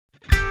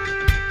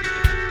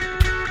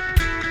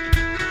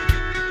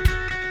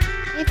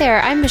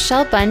there, I'm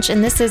Michelle Bunch,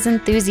 and this is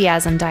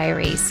Enthusiasm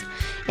Diaries.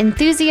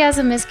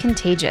 Enthusiasm is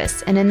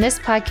contagious, and in this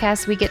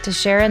podcast, we get to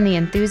share in the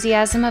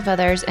enthusiasm of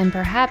others and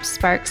perhaps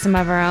spark some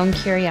of our own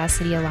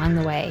curiosity along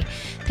the way.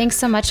 Thanks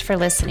so much for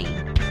listening.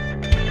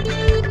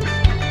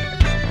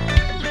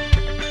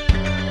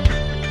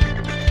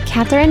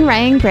 Katherine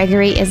Ryan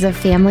Gregory is a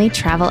family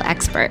travel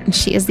expert.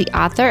 She is the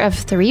author of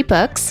 3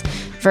 books,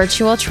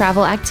 Virtual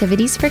Travel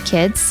Activities for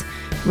Kids,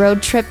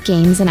 Road Trip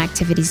Games and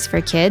Activities for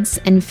Kids,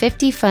 and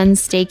 50 Fun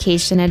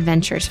Staycation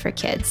Adventures for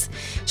Kids.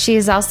 She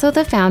is also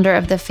the founder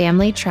of the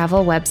family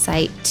travel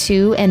website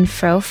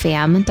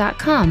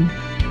toandfrofam.com.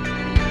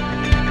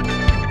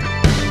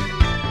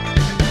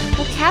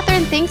 Well,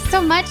 Katherine, thanks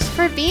so much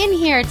for being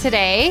here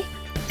today.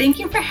 Thank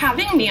you for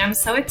having me. I'm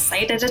so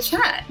excited to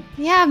chat.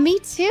 Yeah, me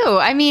too.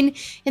 I mean,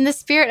 in the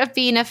spirit of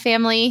being a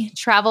family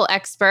travel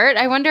expert,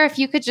 I wonder if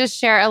you could just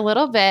share a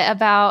little bit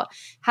about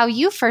how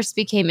you first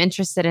became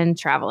interested in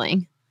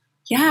traveling.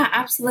 Yeah,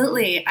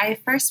 absolutely. I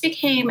first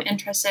became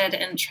interested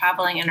in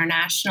traveling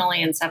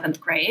internationally in 7th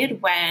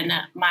grade when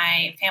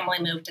my family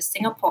moved to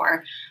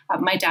Singapore.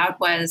 My dad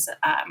was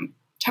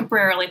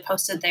temporarily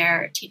posted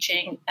there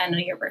teaching in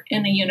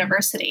a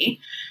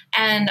university.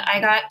 And I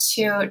got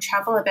to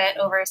travel a bit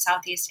over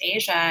Southeast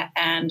Asia,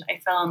 and I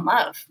fell in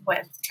love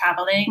with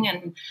traveling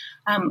and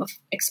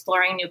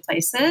exploring new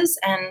places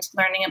and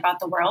learning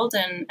about the world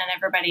and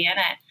everybody in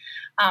it.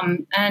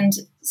 And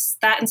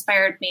that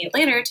inspired me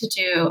later to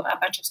do a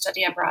bunch of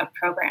study abroad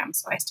programs.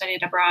 So I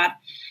studied abroad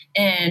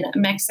in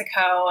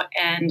Mexico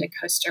and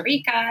Costa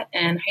Rica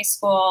in high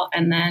school,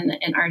 and then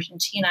in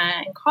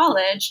Argentina in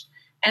college.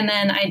 And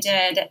then I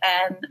did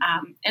an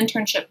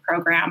internship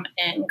program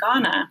in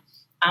Ghana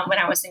when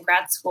I was in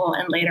grad school,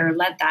 and later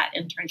led that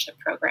internship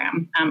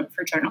program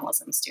for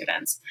journalism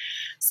students.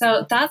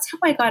 So that's how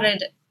I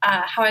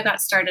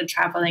got started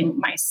traveling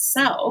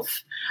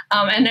myself.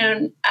 And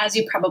then, as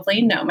you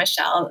probably know,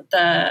 Michelle,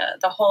 the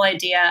whole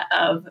idea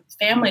of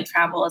family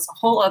travel is a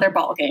whole other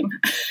ballgame.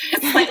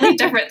 It's slightly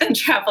different than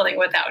traveling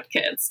without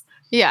kids.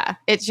 Yeah,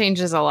 it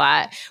changes a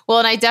lot. Well,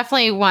 and I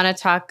definitely want to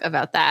talk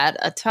about that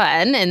a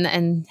ton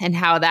and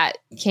how that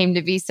came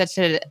to be such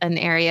an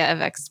area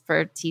of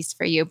expertise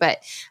for you.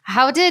 But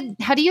how do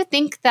you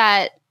think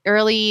that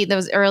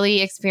those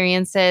early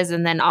experiences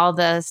and then all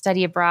the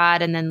study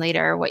abroad and then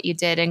later what you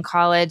did in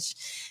college,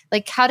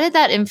 like how did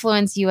that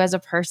influence you as a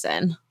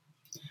person?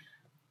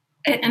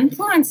 It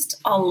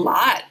influenced a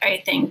lot,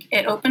 I think.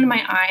 It opened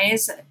my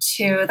eyes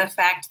to the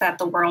fact that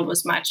the world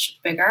was much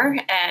bigger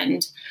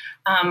and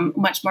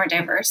much more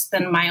diverse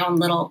than my own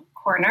little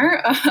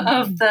corner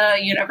of the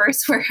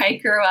universe where I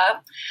grew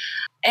up.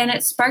 And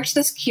it sparked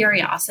this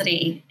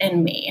curiosity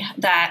in me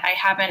that I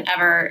haven't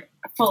ever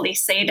fully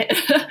sated.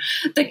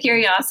 The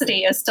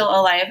curiosity is still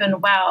alive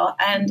and well.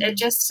 And it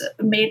just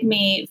made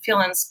me feel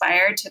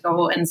inspired to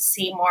go and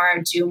see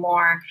more, do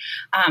more,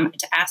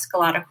 to ask a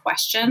lot of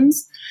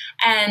questions,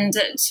 and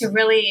to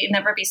really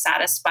never be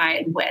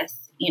satisfied with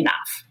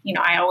enough. You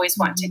know, I always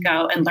want to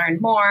go and learn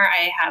more.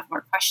 I have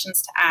more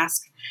questions to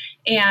ask.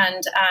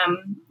 And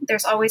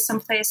there's always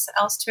someplace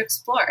else to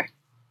explore.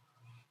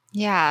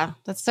 Yeah,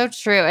 that's so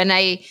true. And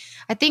I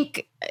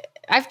think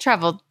I've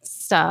traveled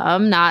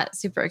some, not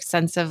super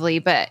extensively,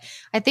 but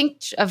I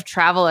think of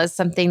travel as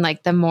something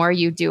like the more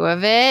you do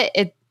of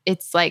it,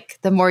 it's like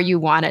the more you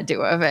want to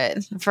do of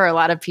it for a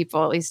lot of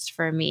people, at least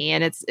for me.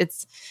 And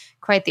it's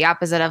quite the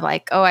opposite of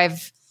like,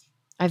 I've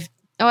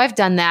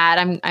done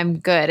that. I'm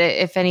good.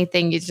 If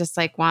anything, you just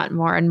like want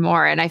more and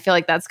more. And I feel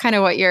like that's kind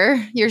of what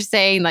you're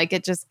saying. Like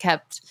it just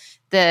kept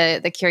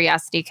the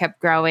curiosity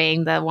kept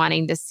growing, the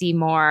wanting to see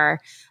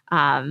more,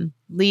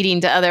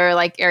 leading to other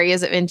like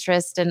areas of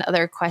interest and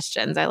other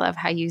questions. I love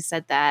how you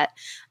said that.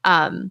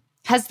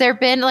 Has there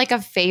been like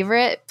a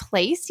favorite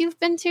place you've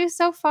been to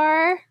so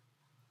far?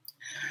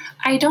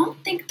 I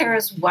don't think there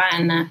is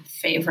one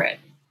favorite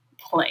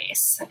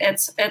place.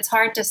 It's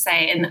hard to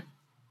say. And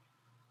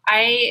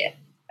I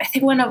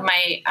think one of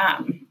my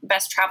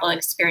best travel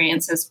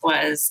experiences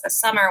was a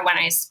summer when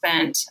I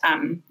spent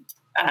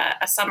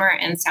a summer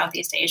in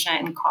Southeast Asia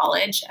in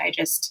college. I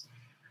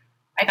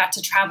got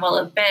to travel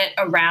a bit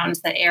around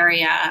the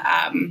area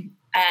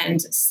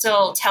and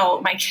still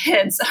tell my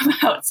kids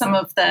about some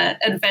of the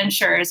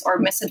adventures or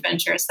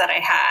misadventures that I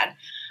had.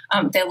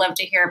 They love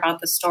to hear about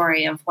the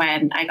story of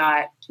when I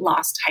got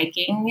lost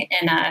hiking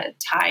in a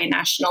Thai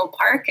national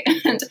park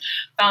and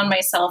found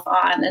myself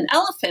on an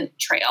elephant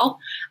trail,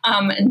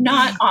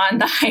 not on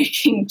the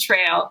hiking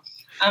trail.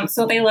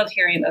 So they love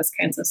hearing those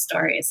kinds of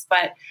stories.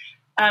 But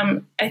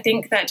I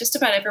think that just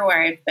about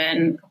everywhere I've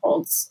been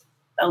holds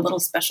a little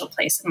special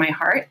place in my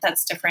heart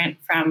that's different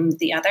from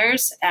the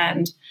others.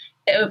 And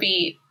it would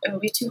be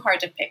too hard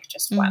to pick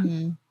just one.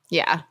 Mm-hmm.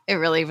 Yeah, it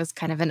really was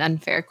kind of an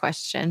unfair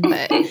question.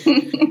 But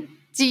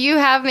do you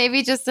have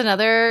maybe just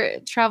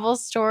another travel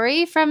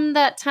story from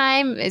that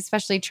time,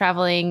 especially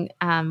traveling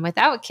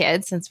without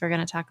kids, since we're going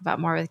to talk about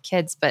more with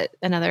kids, but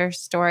another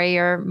story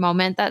or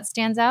moment that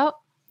stands out?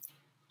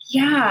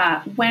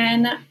 Yeah,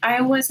 when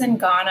I was in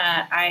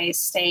Ghana, I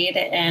stayed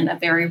in a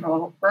very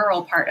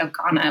rural part of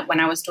Ghana when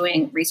I was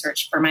doing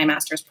research for my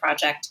master's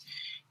project.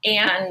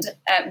 And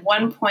at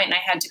one point, I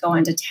had to go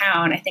into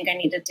town. I think I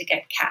needed to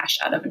get cash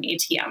out of an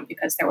ATM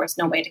because there was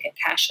no way to get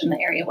cash in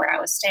the area where I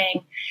was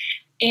staying.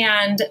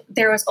 And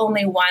there was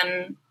only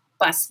one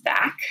bus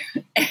back,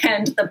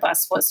 and the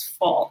bus was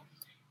full.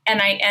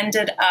 And I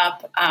ended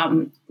up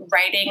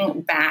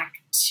riding back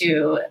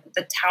to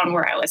the town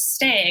where I was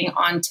staying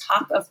on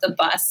top of the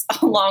bus,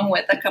 along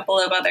with a couple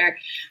of other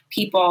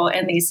people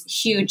in these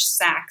huge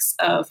sacks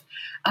of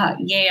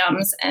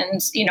yams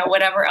and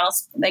whatever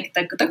else, like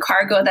the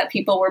cargo that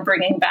people were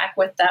bringing back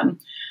with them.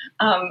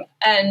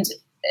 And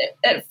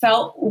it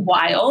felt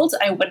wild.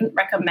 I wouldn't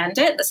recommend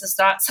it. This is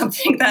not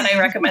something that I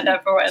recommend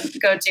everyone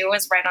go do,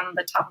 is right on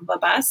the top of a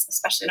bus,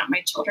 especially not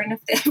my children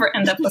if they ever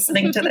end up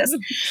listening to this.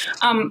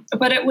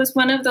 But it was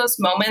one of those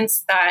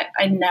moments that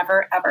I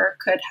never, ever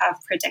could have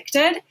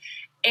predicted.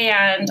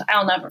 And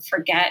I'll never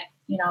forget,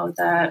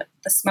 the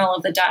smell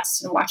of the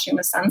dust and watching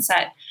the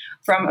sunset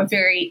from a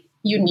very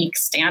unique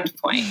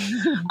standpoint.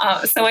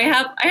 So I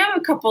have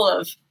a couple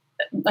of,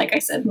 like I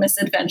said,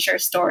 misadventure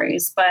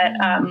stories, but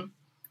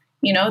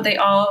they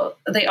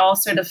all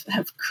sort of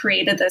have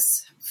created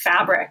this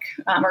fabric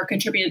or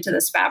contributed to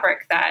this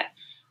fabric that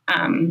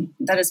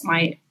that is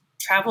my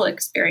travel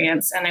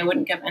experience, and I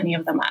wouldn't give any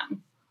of them up.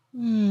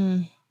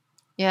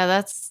 Yeah,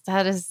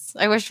 that is.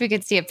 I wish we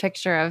could see a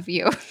picture of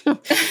you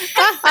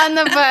on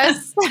the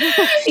bus.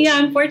 Yeah,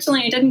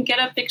 unfortunately, I didn't get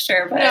a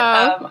picture, but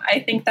no.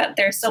 I think that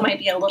there still might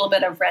be a little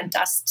bit of red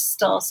dust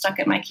still stuck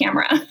in my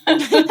camera.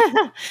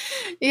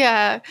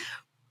 Yeah.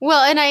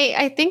 Well, and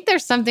I think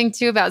there's something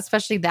too about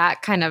especially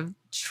that kind of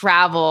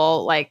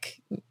travel,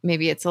 like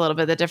maybe it's a little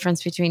bit the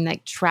difference between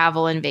like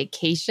travel and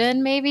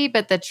vacation maybe,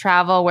 but the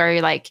travel where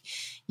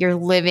you're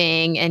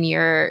living and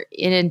you're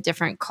in a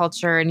different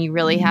culture and you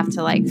really have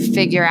to like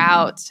figure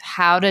out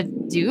how to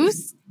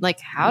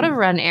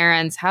run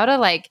errands, how to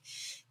like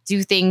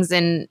do things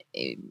in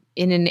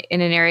an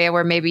area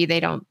where maybe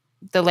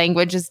the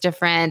language is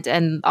different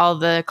and all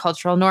the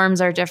cultural norms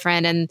are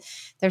different. And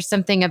there's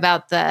something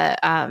about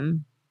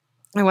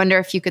I wonder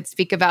if you could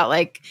speak about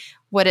like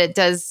what it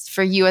does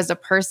for you as a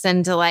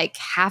person to like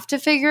have to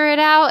figure it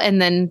out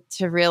and then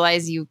to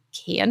realize you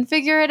can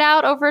figure it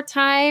out over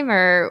time,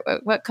 or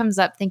what comes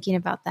up thinking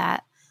about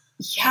that?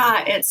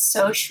 Yeah, it's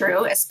so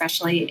true,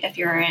 especially if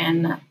you're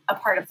in a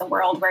part of the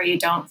world where you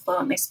don't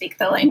fluently speak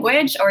the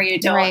language or you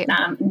don't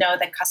know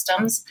the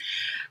customs.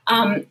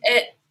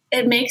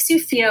 It makes you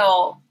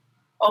feel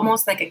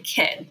almost like a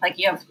kid. Like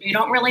you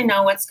don't really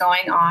know what's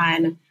going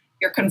on.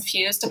 You're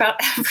confused about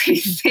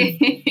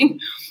everything.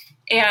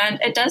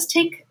 And it does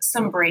take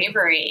some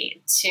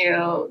bravery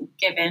to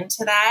give in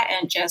to that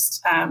and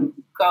just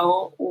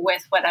go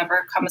with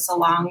whatever comes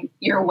along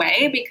your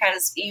way,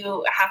 because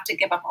you have to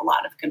give up a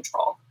lot of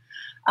control.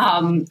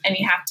 And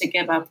you have to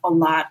give up a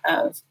lot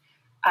of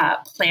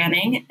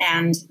planning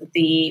and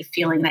the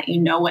feeling that you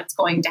know what's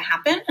going to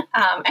happen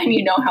and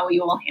you know how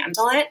you will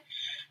handle it.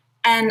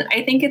 And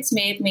I think it's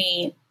made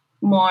me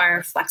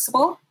more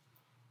flexible,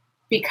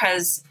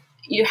 because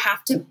you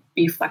have to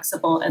be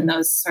flexible in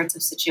those sorts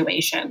of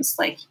situations.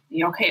 Like,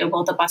 okay,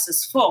 well, the bus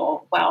is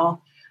full.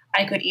 Well,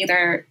 I could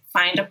either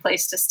find a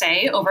place to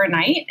stay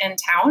overnight in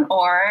town,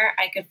 or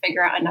I could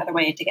figure out another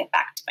way to get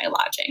back to my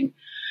lodging.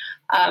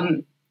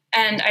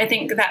 And I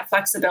think that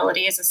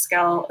flexibility is a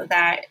skill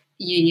that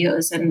you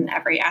use in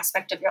every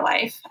aspect of your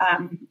life.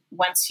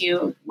 Once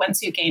you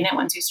gain it,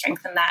 once you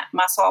strengthen that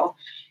muscle,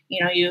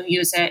 you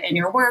use it in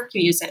your work,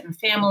 you use it in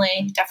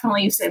family,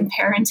 definitely use it in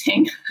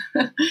parenting.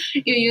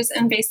 You use it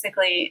in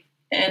basically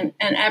in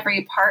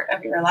every part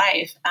of your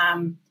life.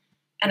 And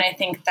I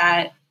think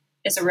that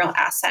is a real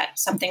asset,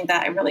 something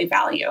that I really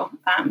value,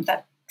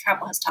 that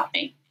travel has taught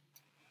me.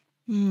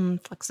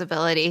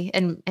 Flexibility.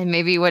 And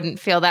maybe you wouldn't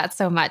feel that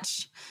so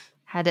much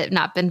had it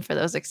not been for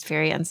those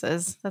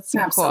experiences. That's so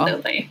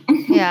Absolutely. Cool.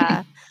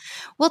 Yeah.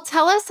 Well,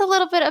 tell us a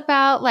little bit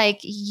about like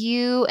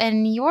you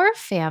and your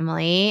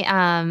family,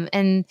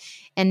 and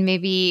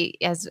maybe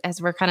as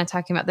we're kind of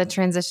talking about the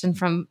transition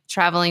from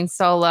traveling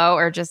solo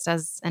or just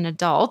as an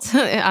adult,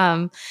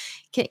 can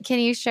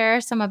you share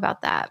some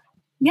about that?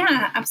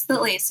 Yeah,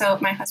 absolutely. So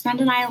my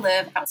husband and I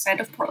live outside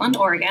of Portland,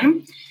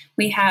 Oregon.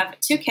 We have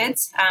 2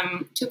 kids,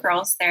 2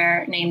 girls.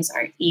 Their names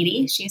are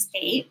Edie, she's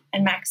 8,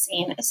 and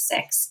Maxine is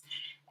 6.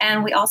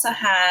 And we also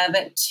have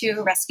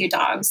 2 rescue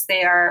dogs.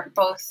 They are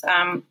both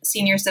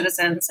senior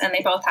citizens, and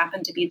they both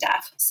happen to be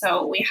deaf.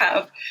 So we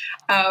have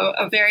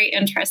a very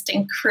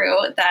interesting crew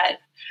that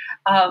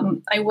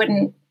I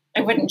wouldn't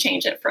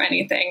change it for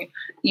anything,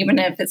 even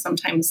if it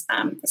sometimes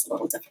is a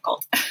little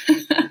difficult.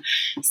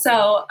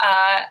 So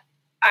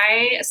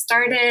I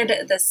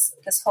started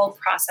this whole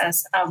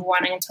process of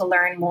wanting to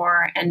learn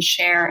more and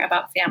share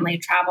about family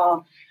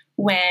travel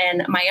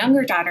when my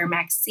younger daughter,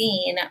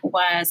 Maxine,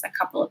 was a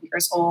couple of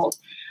years old.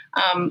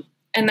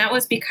 And that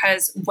was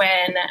because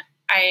when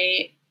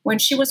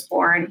she was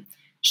born,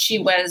 she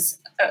was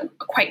a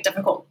quite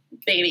difficult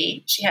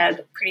baby. She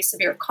had pretty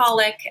severe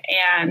colic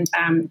and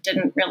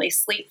didn't really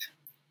sleep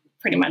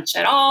pretty much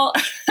at all.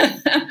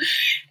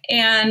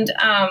 And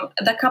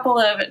the couple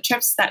of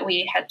trips that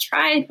we had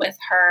tried with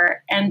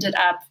her ended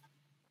up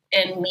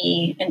in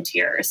me in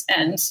tears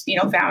and,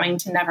 vowing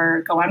to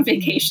never go on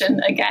vacation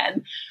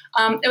again.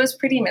 It was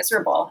pretty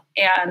miserable.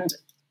 And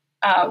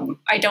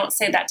I don't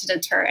say that to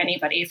deter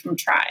anybody from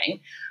trying,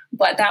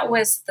 but that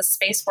was the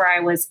space where I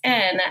was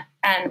in.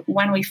 And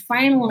when we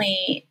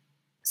finally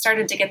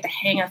started to get the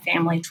hang of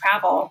family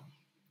travel,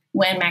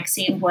 when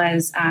Maxine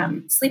was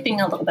sleeping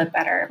a little bit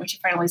better, when she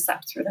finally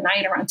slept through the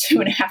night around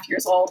 2.5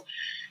 years old,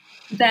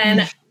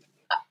 then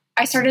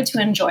I started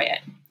to enjoy it.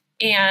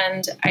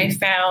 And I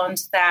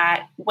found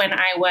that when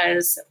I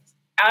was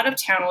out of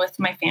town with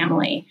my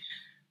family,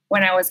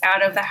 when I was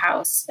out of the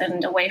house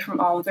and away from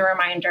all of the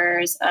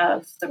reminders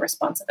of the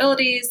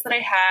responsibilities that I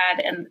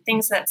had and the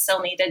things that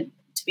still needed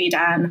to be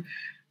done,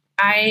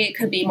 I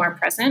could be more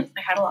present.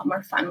 I had a lot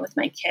more fun with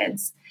my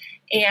kids,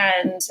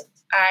 and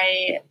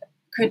I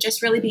could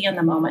just really be in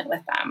the moment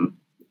with them.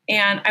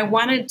 And I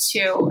wanted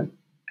to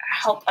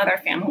help other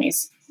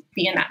families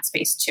be in that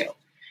space too.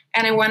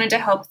 And I wanted to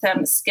help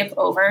them skip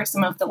over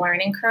some of the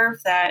learning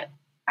curve that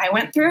I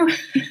went through,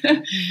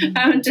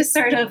 to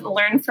sort of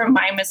learn from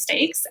my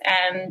mistakes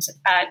and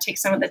take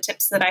some of the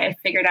tips that I had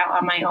figured out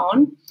on my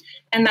own.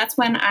 And that's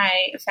when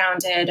I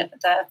founded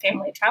the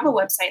family travel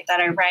website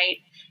that I write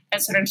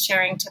and started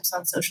sharing tips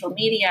on social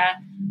media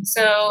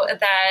so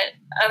that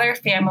other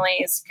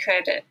families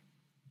could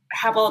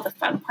have all the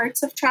fun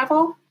parts of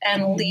travel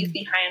and leave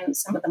behind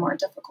some of the more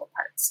difficult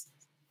parts.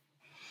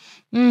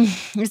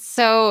 It's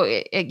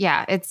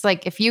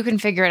like, if you can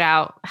figure it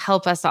out,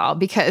 help us all,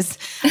 because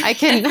I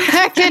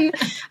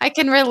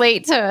can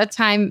relate to a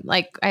time,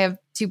 like I have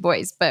 2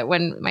 boys, but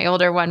when my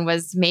older one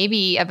was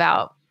maybe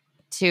about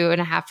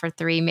 2.5 or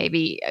 3,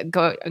 maybe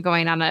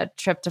going on a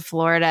trip to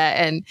Florida,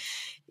 and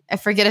I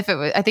forget if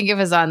I think it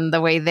was on the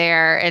way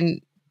there,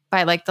 and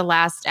by like the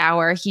last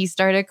hour, he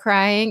started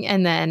crying,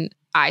 and then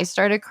I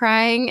started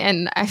crying,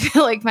 and I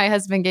feel like my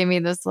husband gave me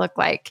this look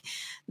like,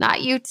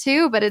 not you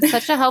too, but it's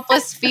such a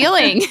helpless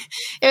feeling.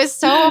 It was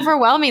so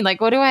overwhelming. Like,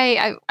 what do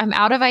I'm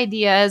out of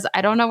ideas.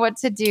 I don't know what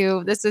to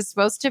do. This is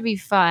supposed to be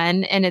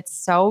fun, and it's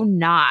so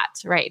not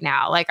right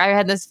now. Like, I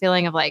had this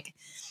feeling of like,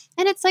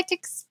 and it's like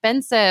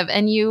expensive,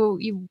 and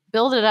you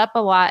build it up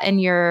a lot in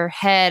your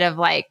head of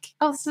like,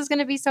 oh, this is going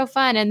to be so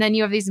fun. And then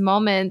you have these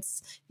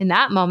moments. In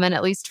that moment,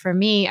 at least for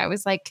me, I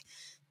was like,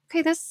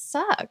 okay, this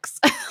sucks.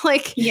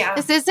 Like,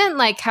 this isn't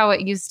like how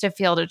it used to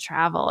feel to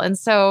travel. And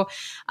so,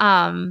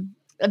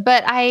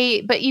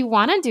 but you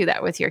want to do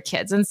that with your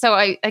kids. And so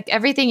I like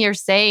everything you're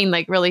saying,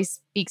 like really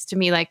speaks to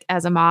me, like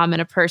as a mom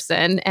and a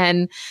person.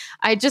 And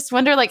I just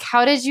wonder, like,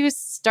 how did you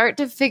start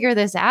to figure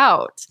this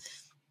out?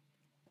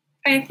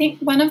 I think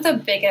one of the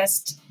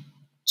biggest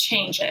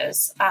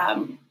changes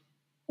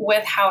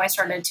with how I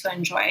started to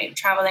enjoy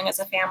traveling as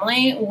a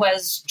family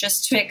was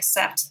just to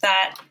accept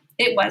that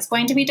it was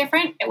going to be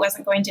different. It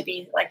wasn't going to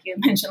be, like you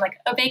mentioned, like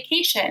a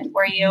vacation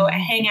where you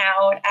hang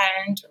out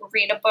and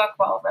read a book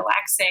while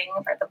relaxing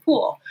by the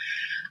pool.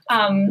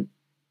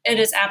 It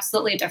is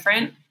absolutely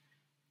different,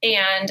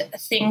 and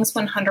things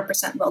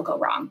 100% will go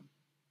wrong.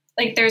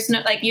 Like, there's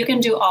no, like, you can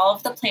do all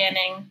of the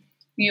planning.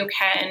 You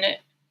can,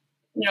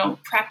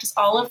 practice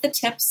all of the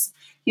tips.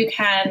 You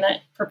can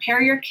prepare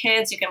your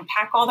kids. You can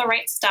pack all the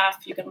right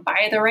stuff. You can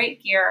buy the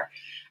right gear,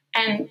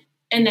 and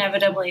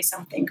inevitably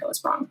something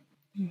goes wrong.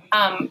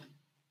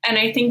 And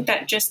I think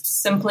that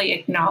just simply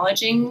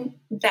acknowledging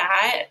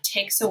that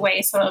takes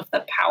away some of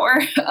the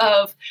power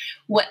of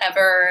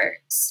whatever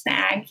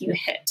snag you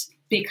hit.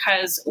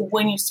 Because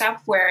when you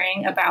stop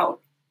worrying about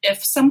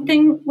if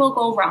something will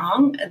go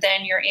wrong,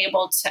 then you're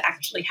able to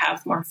actually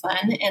have more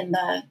fun in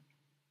the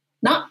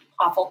not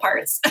awful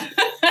parts.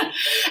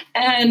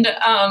 And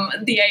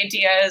the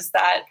idea is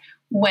that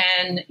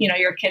when,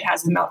 your kid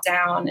has a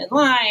meltdown in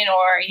line,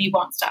 or he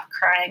won't stop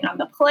crying on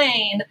the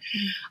plane,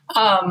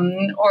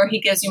 or he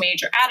gives you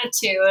major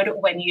attitude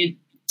when you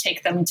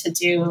take them to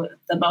do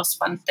the most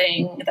fun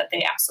thing that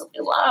they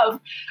absolutely love,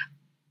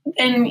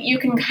 then you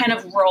can kind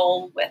of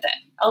roll with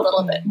it a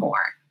little bit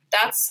more.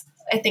 That's,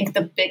 I think,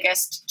 the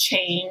biggest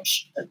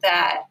change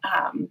that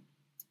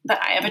that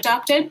I have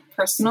adopted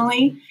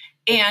personally.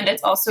 And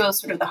it's also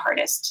sort of the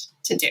hardest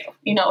to do.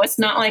 It's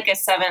not like a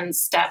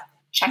 7-step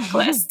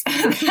checklist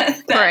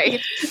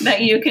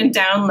that you can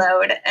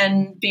download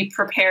and be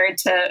prepared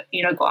to,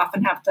 go off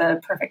and have the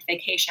perfect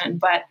vacation.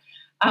 But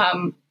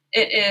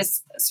it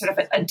is sort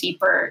of a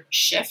deeper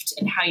shift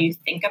in how you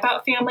think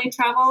about family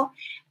travel,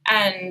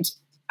 and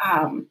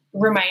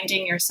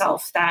reminding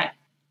yourself that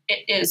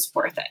it is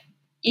worth it.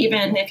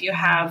 Even if you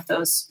have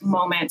those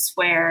moments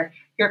where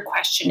you're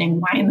questioning,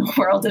 why in the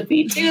world did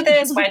we do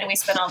this? Why did we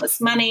spend all this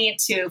money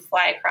to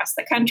fly across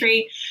the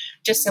country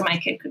just so my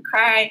kid could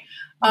cry?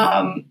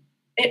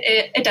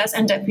 It does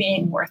end up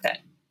being worth it.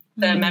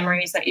 The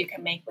memories that you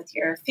can make with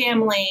your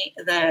family,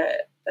 the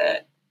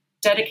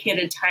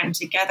dedicated time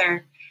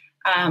together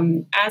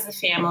as a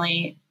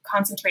family,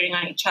 concentrating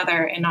on each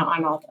other and not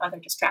on all the other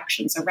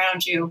distractions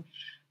around you.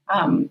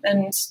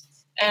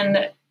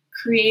 and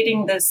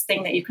creating this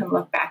thing that you can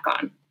look back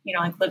on,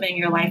 like living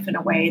your life in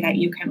a way that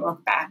you can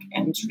look back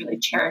and really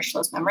cherish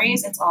those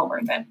memories. It's all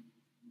worth it.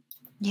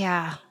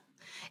 Yeah.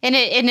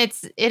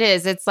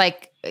 It's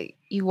like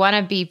you want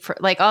to be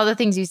like all the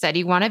things you said,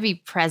 you want to be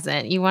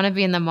present, you want to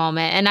be in the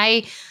moment. And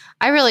I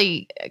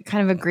really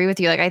kind of agree with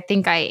you. Like, I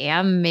think I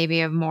am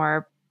maybe a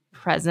more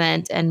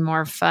present and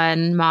more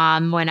fun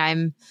mom when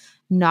I'm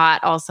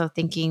not also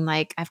thinking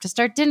like I have to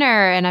start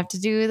dinner and I have to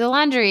do the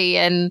laundry.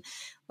 And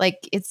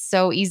like, it's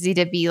so easy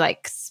to be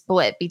like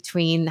split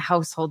between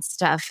household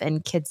stuff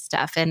and kids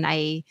stuff. And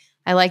I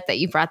like that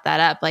you brought that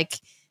up. Like,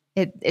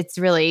 it's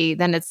really,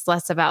 then it's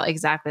less about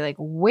exactly like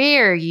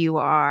where you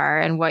are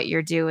and what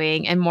you're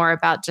doing, and more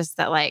about just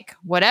that, like,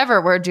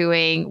 whatever we're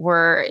doing,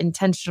 we're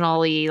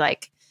intentionally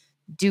like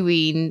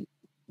doing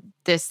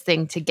this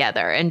thing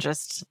together and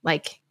just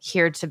like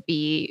here to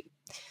be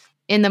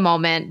in the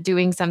moment,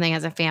 doing something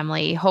as a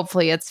family.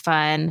 Hopefully it's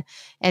fun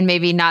and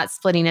maybe not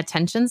splitting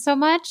attention so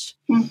much.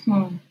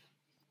 Mm-hmm.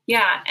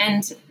 Yeah.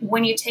 And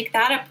when you take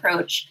that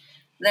approach,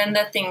 then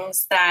the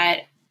things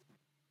that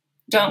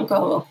don't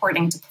go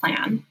according to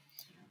plan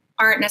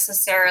aren't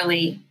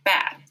necessarily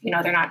bad.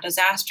 They're not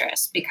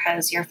disastrous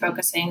because you're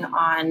focusing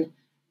on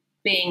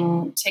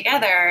being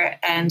together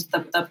and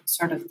the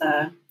sort of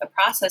the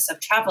process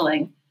of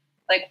traveling.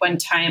 Like one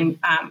time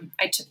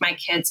I took my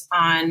kids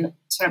on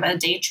sort of a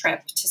day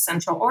trip to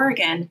Central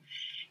Oregon,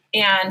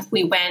 and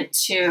we went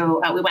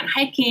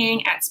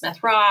hiking at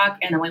Smith Rock,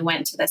 and then we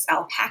went to this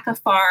alpaca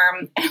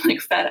farm and like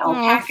fed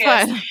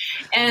alpacas. Oh,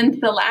 and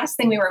the last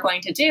thing we were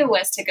going to do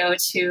was to go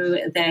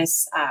to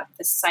this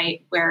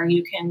site where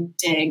you can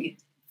dig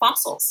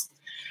fossils,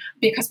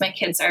 because my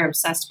kids are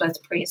obsessed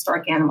with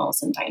prehistoric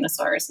animals and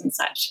dinosaurs and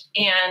such.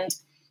 And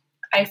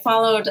I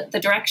followed the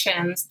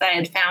directions that I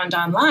had found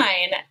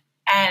online,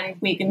 and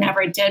we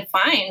never did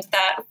find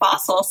that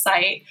fossil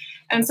site.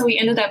 And so we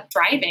ended up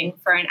driving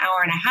for an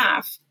hour and a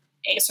half,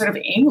 sort of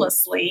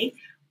aimlessly,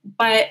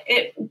 but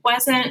it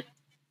wasn't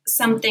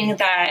something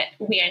that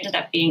we ended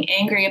up being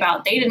angry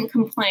about. They didn't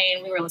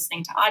complain. We were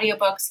listening to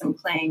audiobooks and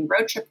playing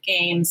road trip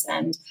games,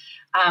 and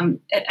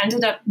it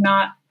ended up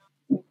not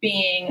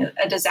being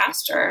a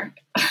disaster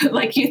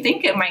like you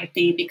think it might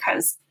be,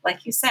 because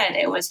like you said,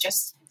 it was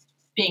just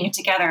being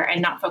together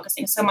and not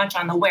focusing so much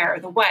on the where or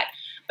the what,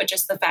 but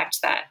just the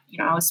fact that,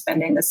 I was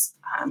spending this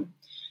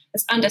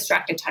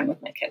undistracted time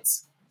with my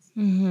kids.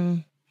 Mm-hmm.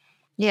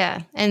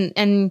 Yeah. And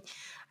I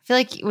feel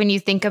like when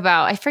you think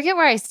about, I forget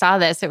where I saw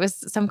this, it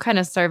was some kind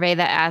of survey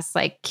that asked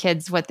like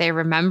kids what they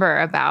remember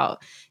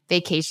about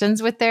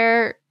vacations with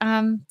their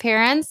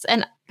parents.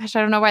 And gosh, I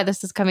don't know why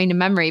this is coming to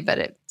memory, but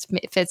it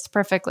fits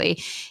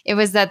perfectly. It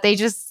was that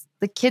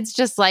the kids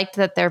just liked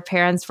that their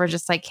parents were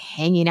just like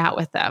hanging out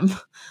with them,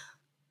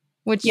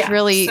 which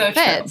really so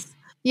fits. True.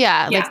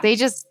 Yeah. Like they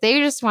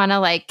just want to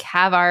like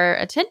have our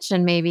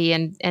attention maybe.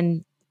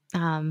 And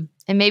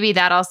maybe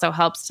that also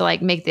helps to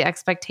like make the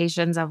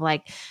expectations of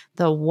like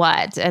the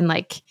what and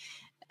like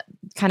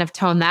kind of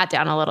tone that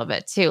down a little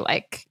bit too.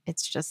 Like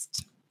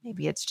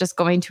maybe it's just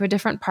going to a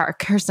different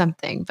park or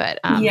something. But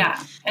and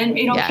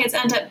kids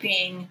end up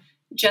being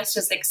just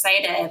as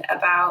excited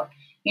about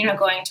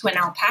going to an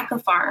alpaca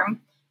farm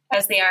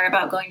as they are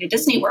about going to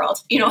Disney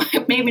World.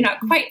 Maybe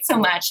not quite so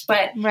much,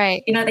 but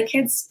right. The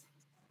kids,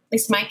 at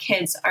least my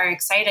kids, are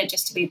excited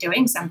just to be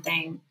doing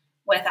something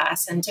with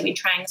us and to be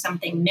trying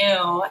something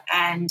new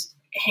and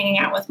hanging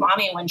out with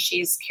mommy when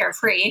she's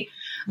carefree.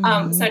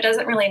 Mm-hmm. So it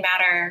doesn't really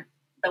matter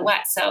the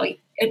what. So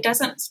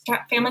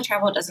family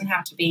travel doesn't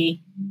have to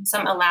be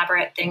some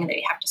elaborate thing that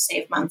you have to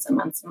save months and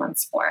months and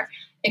months for.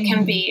 It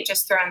can be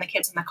just throwing the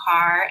kids in the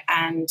car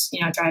and,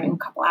 driving a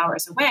couple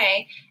hours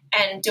away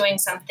and doing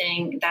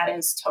something that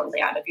is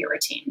totally out of your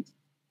routine.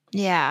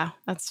 Yeah,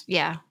 that's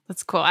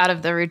cool. Out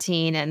of the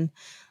routine and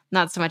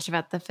not so much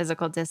about the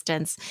physical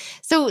distance.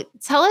 So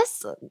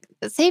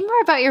say more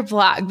about your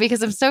blog,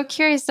 because I'm so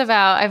curious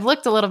I've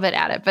looked a little bit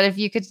at it, but if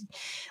you could,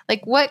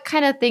 like, what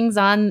kind of things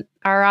are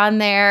on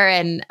there,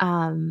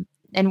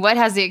 and what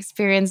has the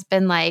experience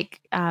been like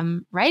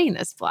writing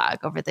this blog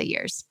over the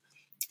years?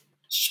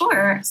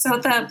 Sure. So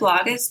the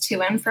blog is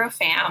To and Fro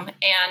Fam,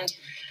 and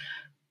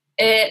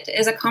it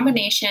is a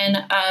combination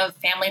of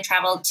family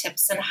travel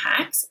tips and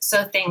hacks.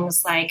 So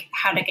things like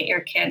how to get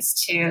your kids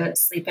to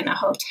sleep in a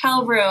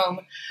hotel room,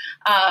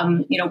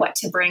 what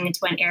to bring into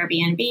an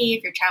Airbnb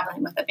if you're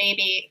traveling with a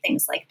baby,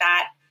 things like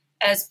that,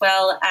 as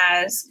well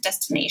as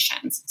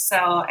destinations. So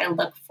I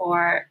look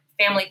for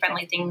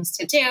family-friendly things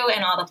to do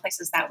in all the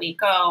places that we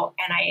go,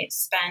 and I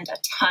spend a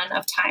ton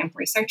of time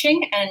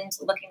researching and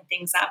looking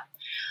things up.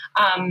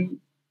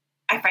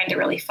 I find it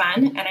really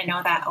fun, and I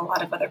know that a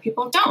lot of other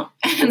people don't.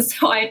 And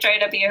so I try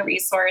to be a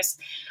resource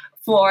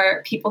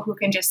for people who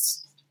can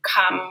just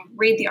come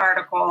read the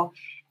article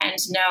and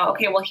know,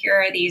 okay, well, here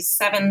are these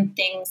 7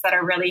 things that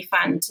are really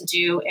fun to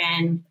do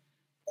in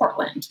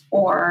Portland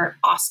or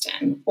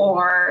Austin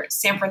or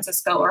San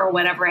Francisco or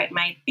whatever it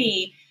might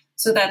be,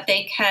 so that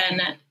they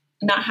can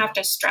not have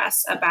to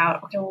stress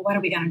about, okay, well, what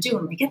are we going to do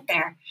when we get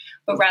there?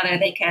 But rather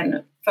they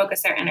can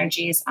focus their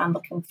energies on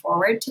looking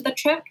forward to the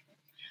trip.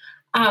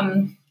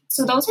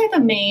 So those are the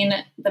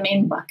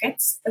main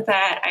buckets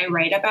that I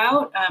write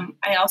about.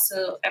 I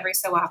also every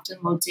so often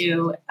will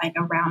do like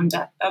a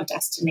roundup of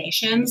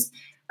destinations.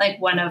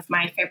 Like one of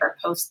my favorite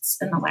posts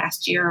in the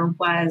last year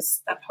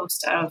was a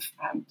post of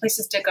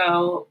places to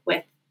go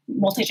with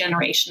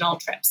multi-generational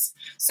trips.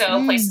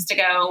 So places to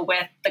go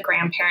with the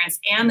grandparents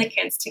and the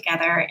kids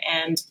together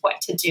and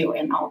what to do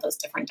in all those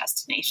different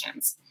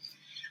destinations.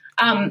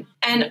 And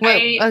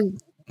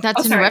not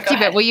to interrupt you,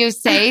 but will you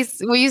say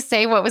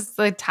what was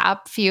the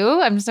top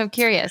few? I'm so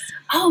curious.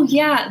 Oh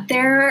yeah,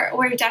 there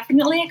were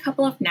definitely a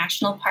couple of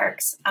national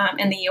parks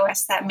in the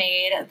U.S. that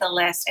made the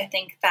list. I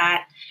think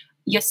that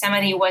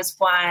Yosemite was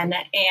one,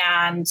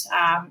 and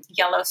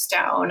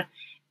Yellowstone,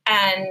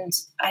 and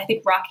I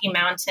think Rocky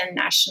Mountain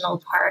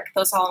National Park.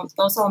 Those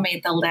all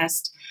made the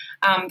list.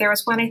 There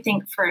was one, I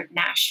think, for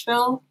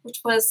Nashville, which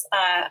was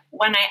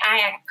one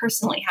I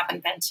personally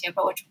haven't been to,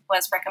 but which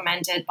was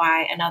recommended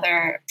by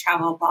another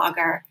travel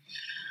blogger.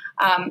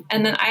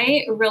 And then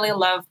I really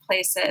love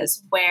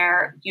places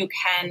where you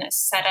can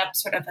set up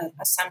sort of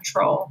a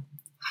central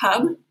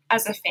hub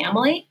as a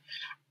family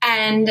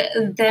and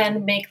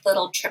then make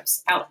little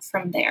trips out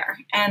from there.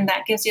 And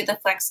that gives you the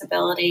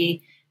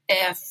flexibility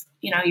if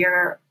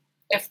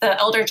the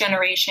elder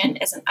generation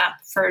isn't up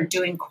for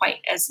doing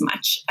quite as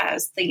much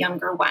as the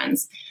younger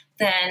ones,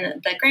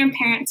 then the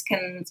grandparents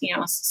can,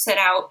 sit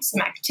out some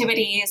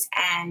activities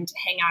and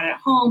hang out at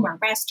home or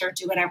rest or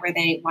do whatever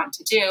they want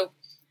to do.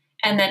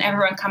 And then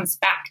everyone comes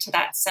back to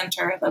that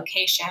center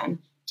location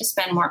to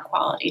spend more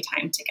quality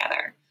time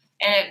together.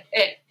 And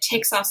it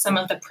takes off some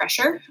of the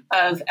pressure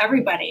of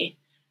everybody,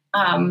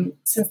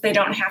 since they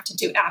don't have to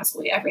do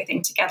absolutely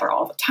everything together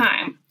all the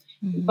time,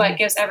 but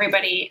gives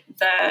everybody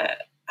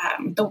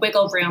the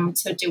wiggle room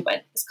to do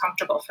what is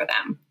comfortable for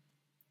them.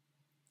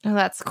 Oh,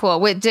 that's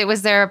cool.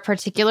 Was there a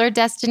particular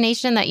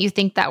destination that you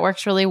think that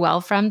works really well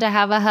to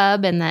have a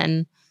hub and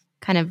then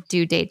kind of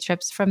do day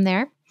trips from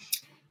there?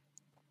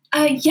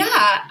 We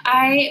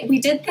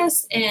did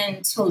this in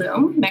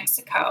Tulum,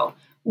 Mexico.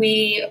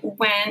 We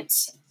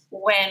went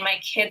when my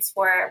kids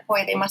were,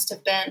 they must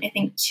have been, I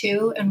think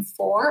 2 and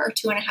 4 or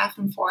 2.5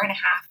 and 4.5.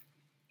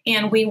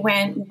 And we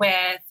went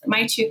with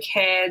my 2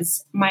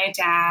 kids, my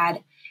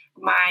dad,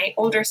 my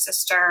older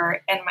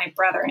sister, and my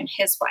brother and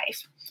his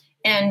wife.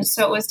 And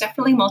so it was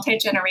definitely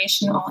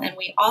multi-generational, and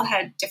we all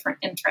had different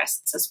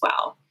interests as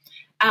well.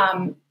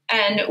 And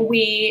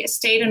we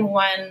stayed in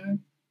one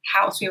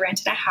house. We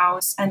rented a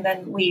house, and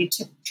then we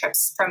took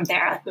trips from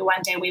there. Like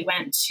one day we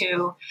went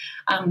to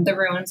the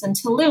ruins in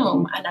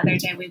Tulum. Another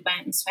day we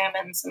went and swam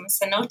in some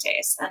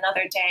cenotes.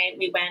 Another day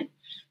we went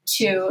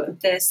to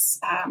this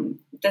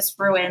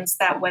ruins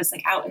that was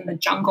like out in the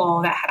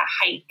jungle that had a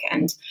hike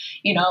and,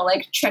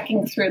 like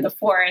trekking through the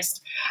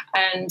forest.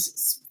 And,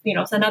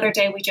 so another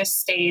day we just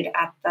stayed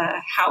at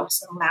the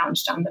house and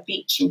lounged on the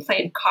beach and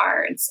played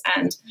cards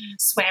and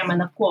swam in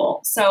the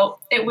pool. So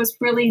it was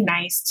really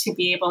nice to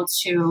be able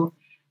to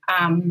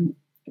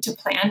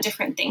plan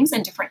different things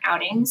and different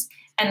outings.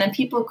 And then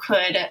people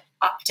could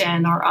opt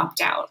in or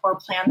opt out or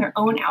plan their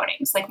own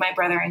outings. Like my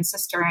brother and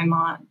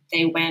sister-in-law,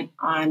 they went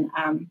on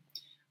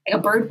like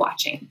a bird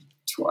watching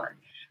tour,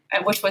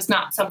 which was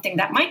not something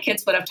that my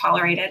kids would have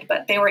tolerated,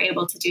 but they were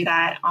able to do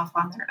that off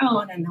on their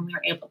own. And then we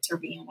were able to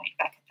reunite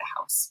back at the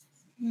house.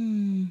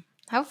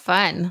 How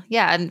fun.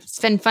 Yeah. And it's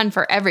been fun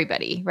for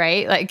everybody,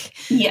 right? Like,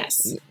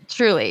 yes,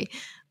 truly.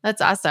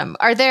 That's awesome.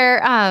 Are there,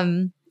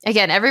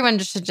 again, everyone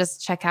should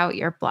just check out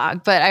your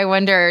blog, but I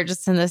wonder,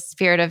 just in the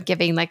spirit of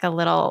giving like a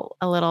little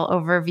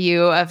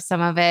overview of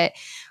some of it,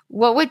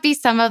 what would be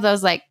some of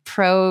those like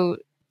pro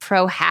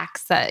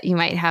hacks that you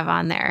might have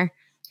on there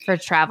for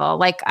travel?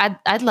 Like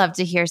I'd love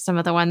to hear some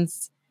of the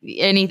ones,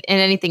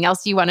 anything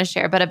else you want to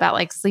share, but about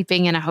like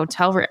sleeping in a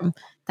hotel room.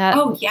 That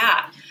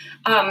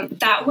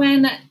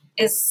one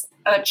is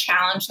a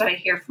challenge that I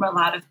hear from a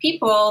lot of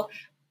people,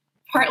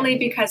 partly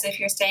because if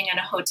you're staying in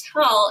a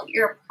hotel,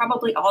 you're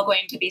probably all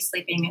going to be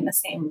sleeping in the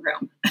same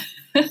room,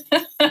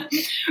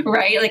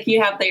 right? Like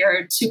you have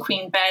your 2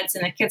 queen beds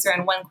and the kids are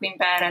in 1 queen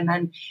bed, and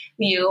then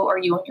you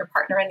and your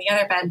partner in the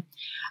other bed.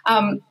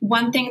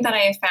 One thing that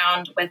I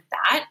found with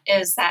that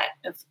is that,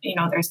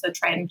 there's the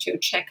tried and true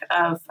trick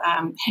of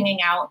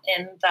hanging out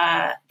in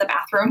the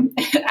bathroom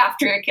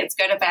after your kids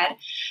go to bed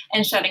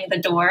and shutting the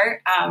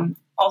door.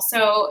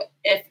 Also,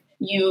 if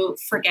you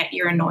forget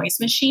your noise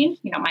machine.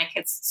 My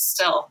kids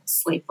still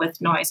sleep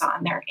with noise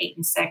on. They're 8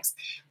 and 6,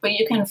 but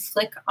you can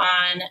flick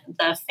on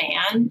the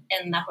fan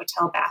in the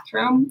hotel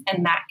bathroom,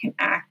 and that can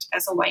act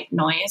as a white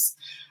noise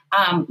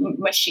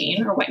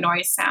machine or white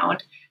noise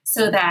sound,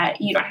 so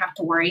that you don't have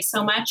to worry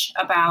so much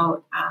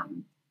about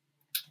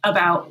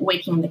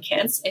waking the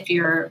kids if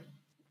you're,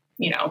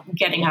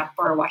 getting up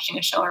or watching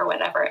a show or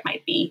whatever it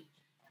might be.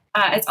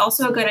 It's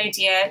also a good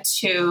idea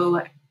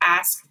to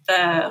ask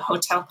the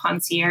hotel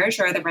concierge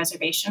or the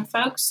reservation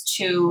folks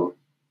to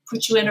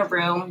put you in a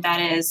room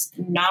that is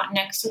not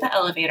next to the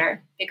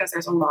elevator, because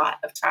there's a lot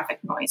of traffic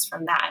noise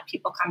from that.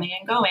 People coming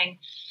and going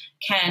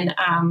can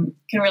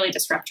really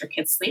disrupt your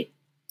kids' sleep.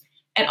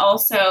 And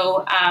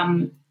also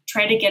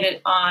try to get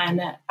it on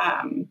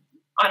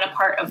a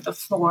part of the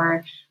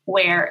floor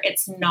where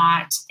it's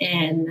not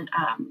in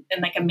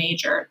like a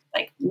major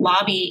like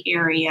lobby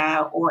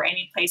area or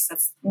any place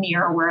that's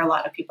near where a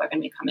lot of people are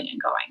going to be coming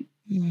and going.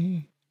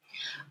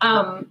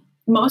 Mm-hmm.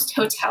 Most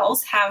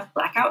hotels have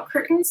blackout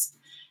curtains.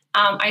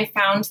 I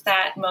found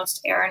that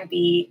most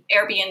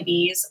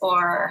Airbnbs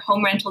or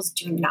home rentals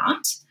do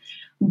not,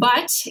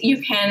 but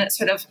you can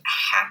sort of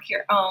hack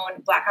your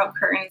own blackout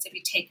curtains if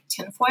you take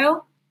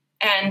tinfoil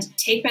and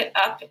tape it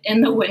up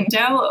in the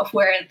window of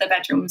where the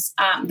bedroom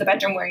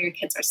where your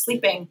kids are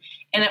sleeping,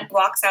 and it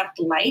blocks out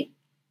the light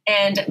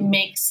and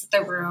makes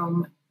the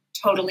room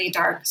totally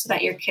dark so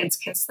that your kids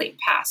can sleep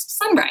past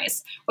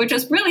sunrise, which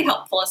is really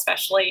helpful,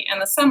 especially in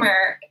the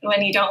summer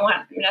when you don't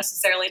want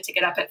necessarily to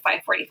get up at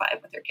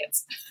 5:45 with your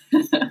kids.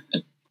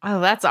 Oh,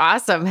 that's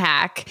awesome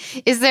hack.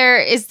 Is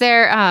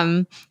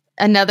there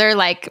another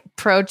like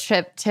pro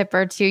tip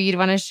or two you'd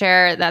want to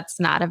share that's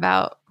not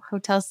about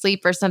hotel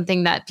sleep or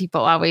something that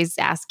people always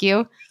ask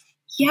you?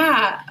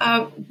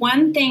 Yeah.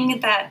 One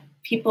thing that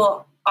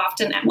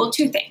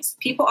two things.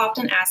 People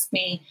often ask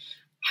me,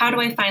 how do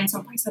I find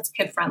someplace that's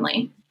kid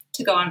friendly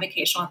to go on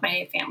vacation with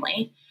my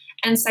family?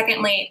 And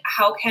secondly,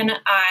 how can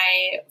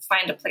I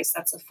find a place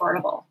that's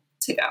affordable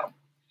to go?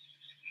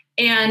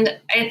 And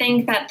I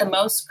think that the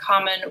most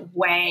common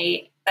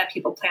way that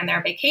people plan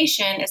their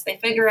vacation is they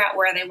figure out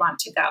where they want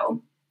to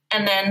go,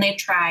 and then they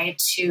try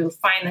to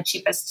find the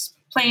cheapest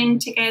plane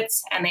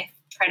tickets, and they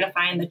try to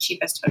find the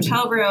cheapest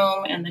hotel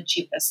room and the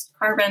cheapest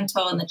car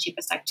rental and the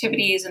cheapest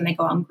activities, and they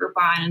go on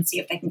Groupon and see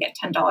if they can get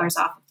 $10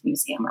 off of the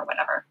museum or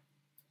whatever.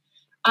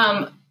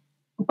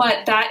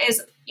 But that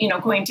is,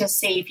 going to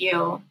save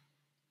you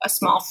a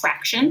small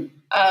fraction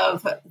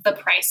of the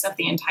price of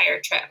the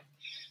entire trip.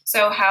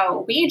 So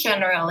how we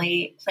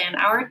generally plan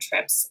our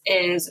trips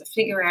is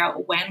figure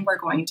out when we're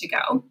going to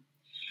go,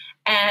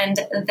 and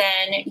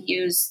then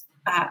use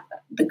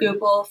the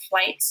Google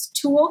Flights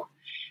tool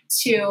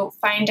to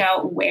find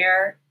out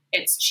where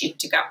it's cheap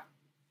to go.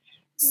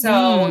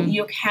 So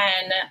you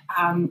can,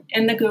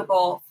 in the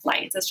Google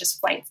Flights, it's just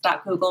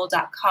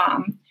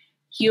flights.google.com,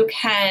 you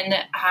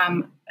can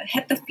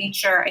hit the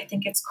feature, I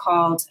think it's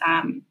called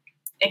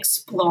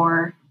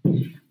Explore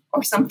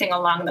or something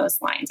along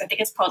those lines. I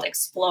think it's called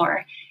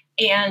Explore.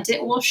 And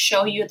it will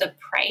show you the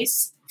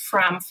price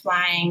from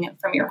flying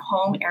from your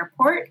home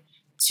airport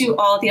to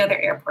all the other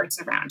airports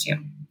around you.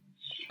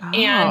 Oh.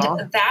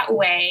 And that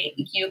way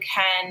you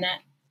can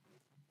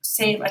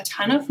save a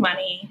ton of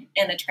money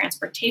in the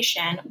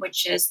transportation,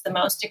 which is the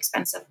most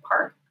expensive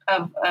part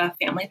of a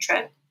family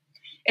trip,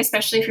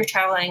 especially if you're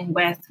traveling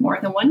with more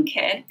than one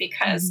kid,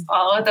 because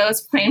all of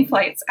those plane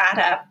flights add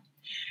up.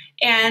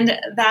 And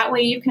that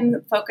way you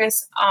can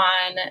focus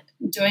on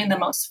doing the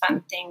most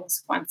fun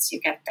things once you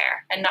get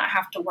there and not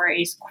have to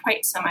worry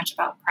quite so much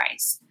about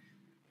price.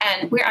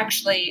 And we're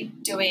actually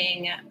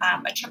doing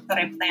a trip that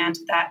I planned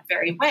that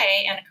very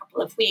way in a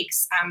couple of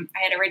weeks. I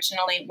had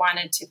originally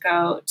wanted to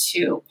go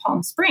to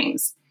Palm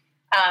Springs.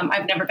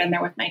 I've never been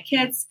there with my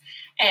kids,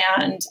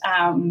 and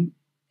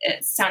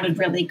it sounded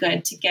really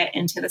good to get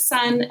into the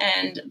sun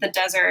and the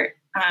desert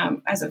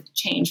as a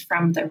change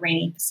from the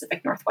rainy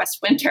Pacific Northwest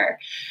winter.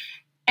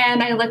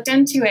 And I looked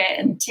into it,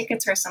 and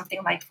tickets are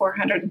something like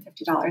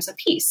 $450 a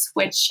piece,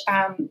 which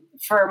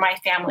for my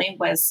family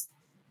was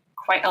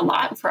quite a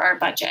lot for our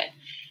budget.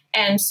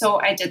 And so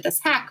I did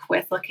this hack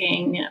with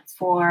looking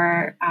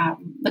for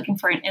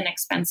an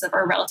inexpensive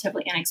or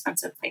relatively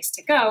inexpensive place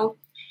to go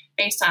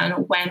based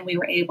on when we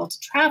were able to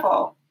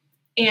travel.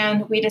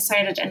 And we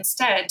decided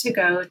instead to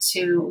go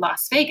to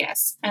Las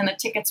Vegas. And the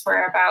tickets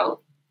were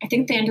about, I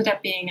think they ended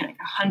up being like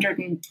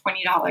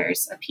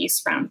 $120 a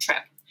piece round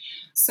trip.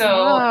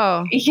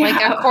 So yeah,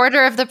 like a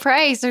quarter of the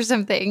price or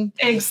something.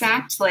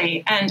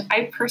 Exactly. And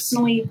I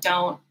personally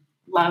don't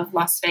love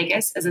Las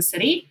Vegas as a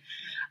city,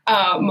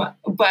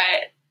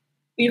 but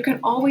you can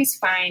always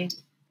find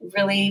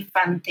really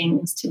fun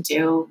things to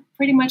do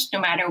pretty much no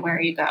matter where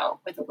you go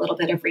with a little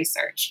bit of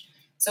research.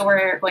 So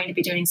we're going to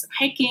be doing some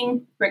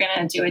hiking. We're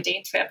going to do a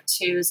day trip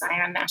to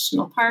Zion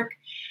National Park.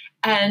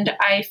 And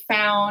I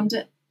found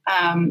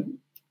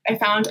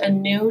a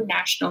new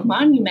national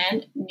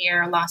monument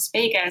near Las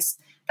Vegas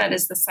that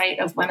is the site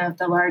of one of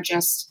the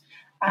largest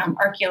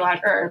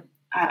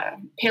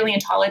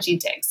paleontology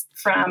digs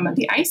from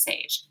the Ice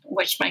Age,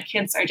 which my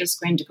kids are just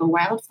going to go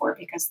wild for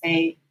because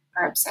they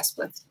are obsessed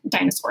with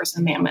dinosaurs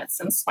and mammoths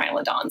and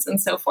smilodons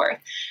and so forth.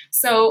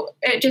 So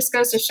it just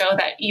goes to show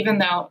that even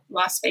though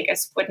Las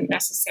Vegas wouldn't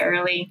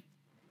necessarily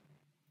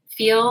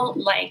feel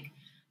like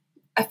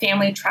a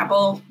family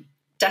travel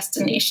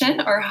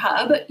destination or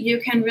hub, you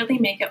can really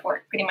make it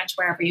work pretty much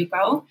wherever you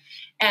go.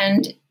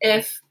 And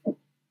if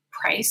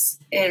price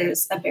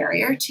is a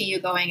barrier to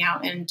you going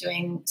out and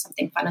doing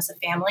something fun as a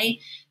family,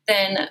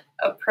 then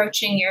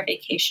approaching your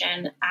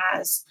vacation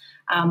as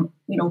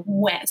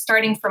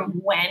starting from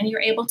when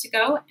you're able to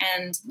go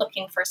and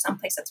looking for some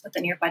place that's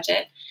within your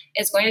budget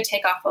is going to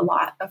take off a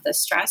lot of the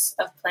stress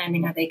of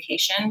planning a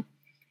vacation,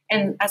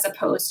 and as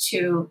opposed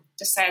to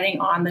deciding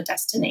on the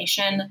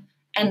destination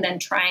and then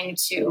trying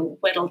to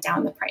whittle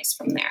down the price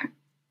from there.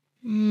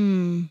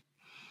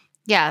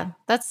 Yeah,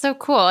 that's so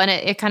cool. And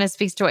it kind of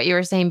speaks to what you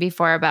were saying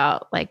before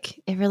about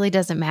like, it really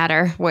doesn't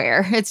matter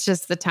where, it's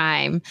just the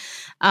time.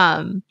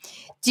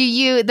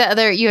 You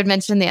had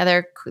mentioned the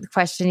other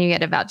question you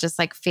get about just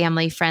like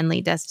family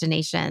friendly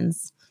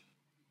destinations.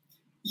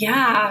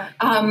 Yeah.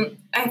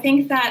 I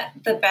think that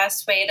the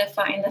best way to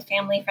find the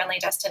family friendly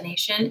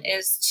destination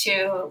is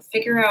to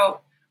figure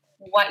out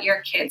what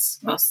your kids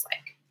most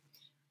like,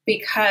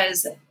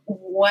 because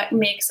what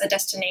makes a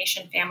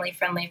destination family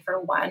friendly for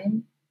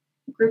one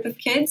group of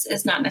kids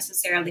is not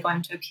necessarily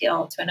going to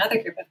appeal to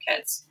another group of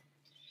kids.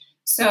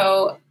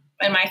 So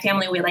in my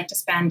family, we like to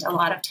spend a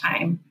lot of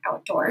time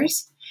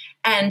outdoors.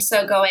 And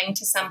so going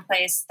to some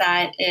place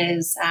that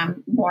is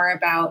more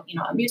about,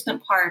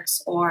 amusement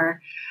parks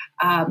or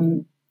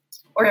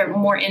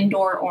more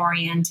indoor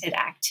oriented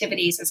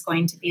activities is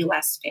going to be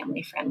less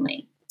family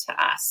friendly to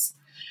us.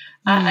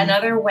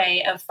 Another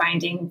way of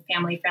finding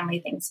family friendly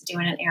things to do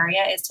in an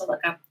area is to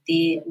look up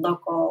the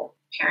local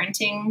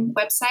parenting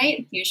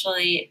website.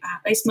 Usually,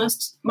 at least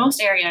most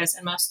areas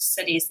and most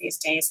cities these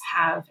days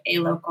have a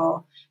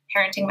local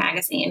parenting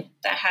magazine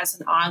that has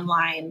an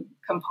online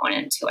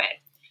component to it.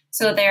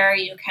 So there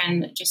you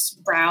can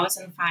just browse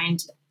and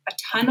find a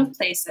ton of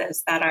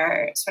places that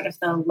are sort of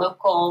the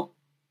local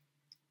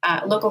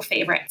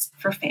favorites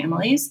for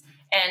families,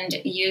 and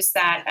use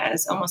that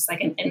as almost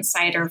like an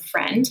insider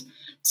friend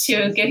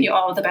to give you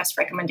all of the best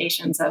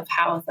recommendations of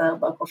how the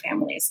local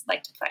families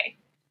like to play.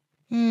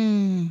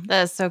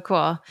 That's so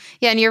cool.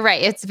 Yeah. And you're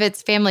right.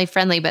 It's family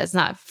friendly, but it's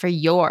not for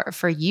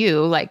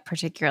you, like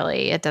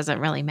particularly, it doesn't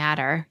really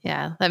matter.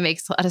 Yeah. That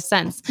makes a lot of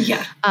sense.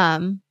 Yeah.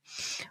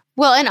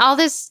 Well, and all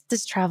this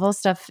travel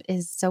stuff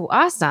is so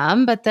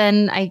awesome, but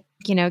then I,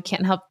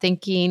 can't help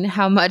thinking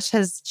how much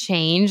has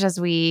changed as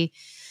we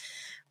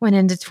went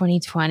into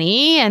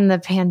 2020 and the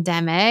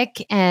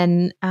pandemic,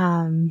 and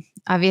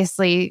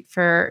obviously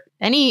for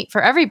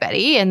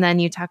everybody. And then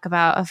you talk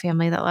about a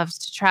family that loves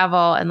to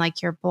travel and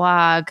like your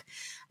blog. I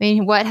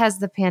mean, what has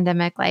the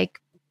pandemic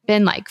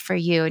been like for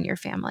you and your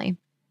family?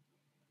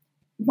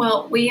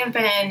 Well, we have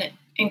been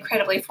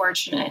incredibly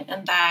fortunate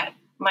in that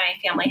my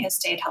family has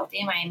stayed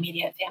healthy. My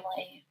immediate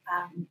family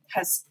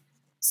has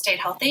stayed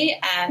healthy,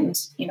 and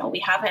we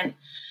haven't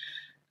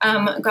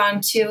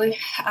gone to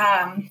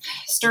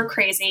stir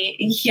crazy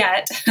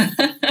yet.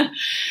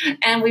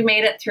 And we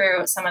made it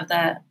through some of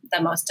the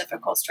most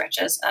difficult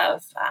stretches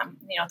of,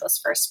 those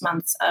first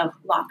months of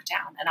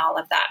lockdown and all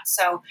of that.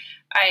 So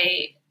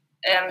I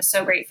am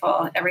so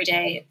grateful every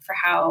day for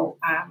how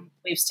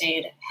we've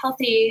stayed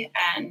healthy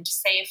and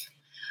safe.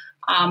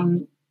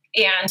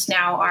 And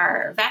now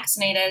are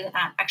vaccinated.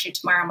 Actually,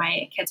 tomorrow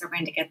my kids are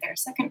going to get their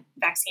second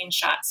vaccine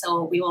shot.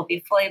 So we will be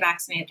fully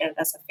vaccinated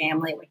as a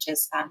family, which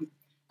is not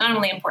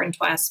only important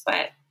to us,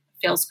 but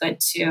feels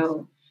good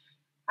to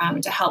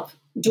help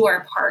do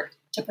our part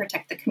to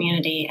protect the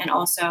community. And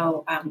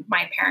also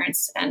my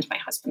parents and my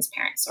husband's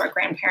parents, so our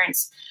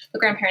grandparents, the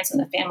grandparents in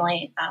the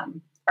family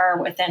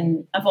are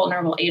within a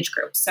vulnerable age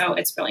group. So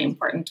it's really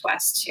important to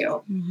us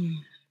to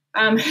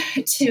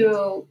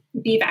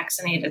be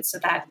vaccinated so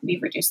that we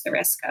reduce the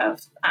risk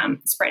of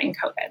spreading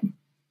COVID.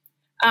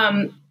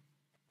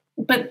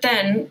 But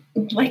then,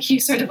 like you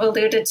sort of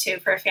alluded to,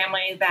 for a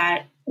family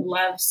that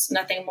loves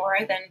nothing more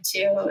than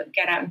to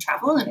get out and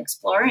travel and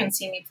explore and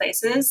see new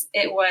places,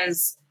 it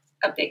was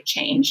a big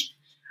change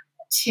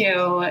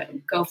to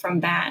go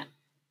from that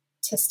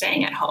to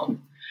staying at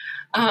home.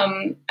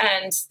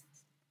 And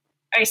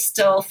I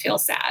still feel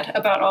sad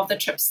about all the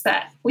trips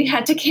that we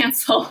had to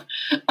cancel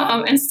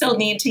and still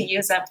need to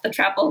use up the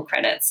travel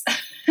credits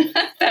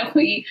that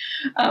we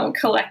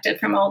collected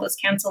from all those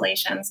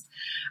cancellations.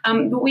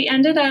 But we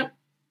ended up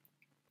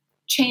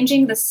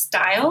changing the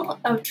style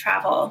of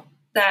travel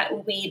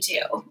that we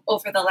do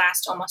over the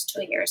last almost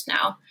 2 years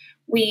now.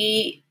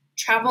 We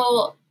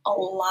travel a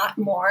lot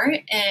more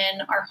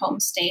in our home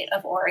state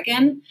of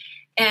Oregon,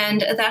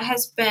 and that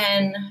has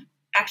been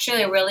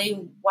actually a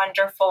really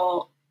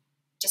wonderful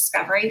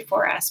discovery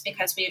for us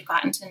because we've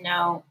gotten to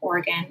know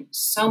Oregon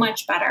so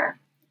much better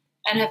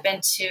and have been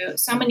to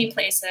so many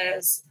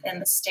places in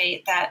the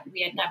state that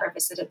we had never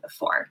visited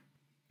before.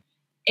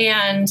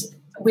 And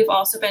we've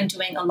also been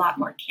doing a lot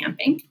more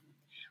camping.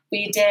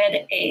 We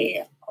did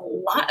a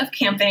lot of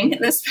camping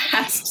this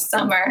past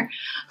summer,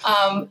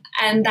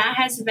 and that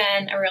has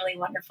been a really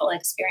wonderful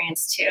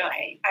experience too.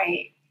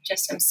 I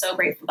just am so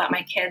grateful that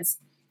my kids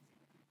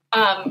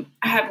are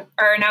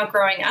now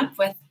growing up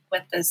with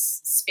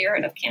this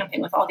spirit of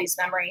camping, with all these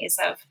memories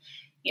of,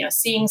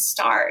 seeing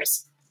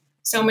stars,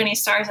 so many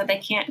stars that they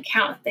can't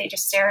count. They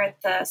just stare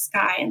at the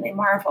sky and they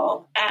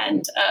marvel,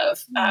 and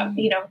of,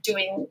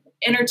 doing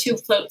inner tube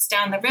floats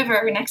down the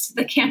river next to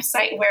the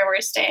campsite where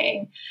we're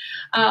staying.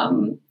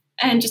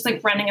 And just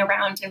like running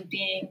around and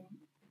being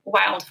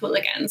wild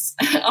hooligans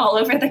all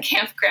over the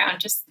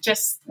campground,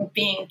 just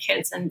being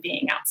kids and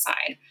being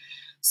outside.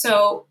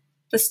 So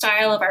the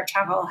style of our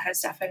travel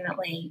has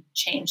definitely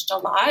changed a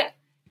lot.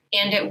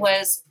 And it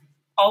was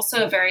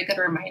also a very good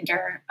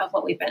reminder of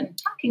what we've been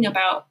talking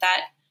about,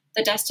 that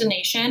the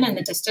destination and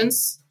the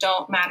distance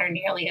don't matter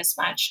nearly as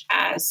much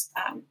as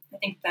I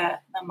think the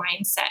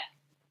mindset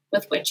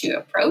with which you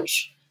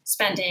approach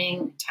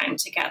spending time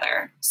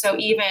together. So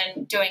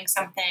even doing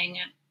something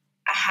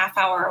a half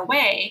hour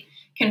away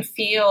can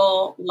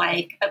feel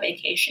like a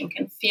vacation,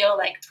 can feel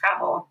like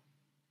travel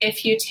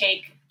if you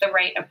take the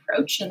right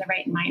approach and the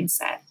right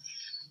mindset.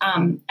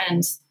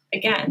 And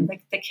again,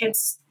 the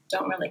kids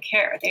don't really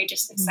care. They're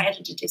just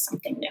excited to do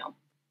something new.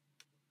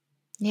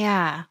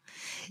 Yeah.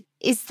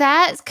 Is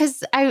that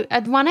because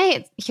I'd want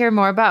to hear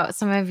more about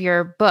some of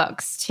your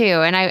books too?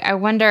 And I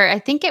wonder, I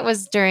think it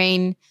was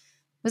during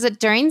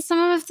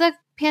some of the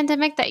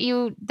pandemic that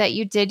you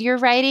did your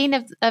writing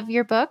of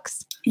your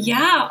books?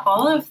 Yeah,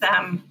 all of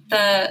them.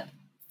 The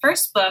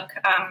first book,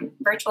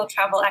 Virtual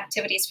Travel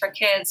Activities for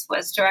Kids,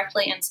 was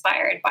directly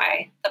inspired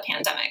by the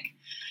pandemic.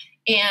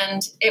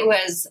 And it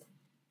was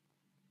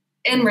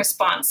in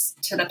response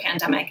to the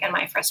pandemic and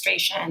my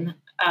frustration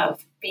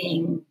of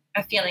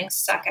feeling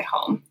stuck at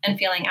home and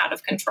feeling out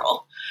of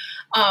control.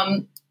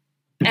 And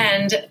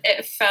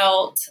it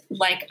felt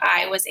like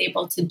I was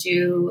able to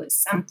do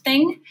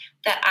something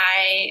that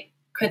I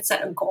could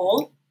set a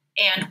goal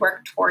and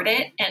work toward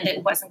it. And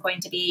it wasn't going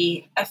to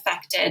be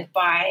affected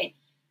by,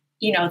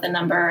 the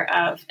number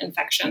of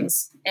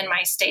infections in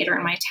my state or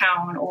in my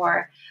town,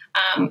 or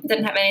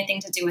didn't have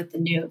anything to do with the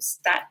news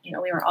that,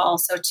 we were all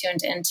so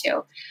tuned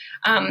into.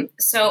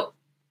 So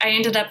I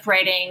ended up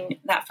writing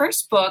that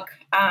first book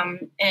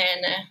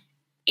in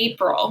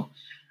April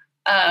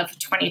of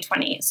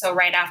 2020. So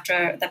right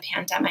after the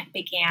pandemic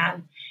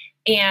began.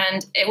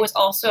 And it was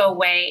also a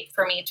way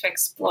for me to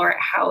explore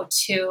how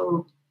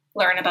to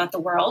learn about the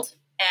world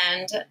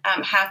and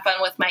have fun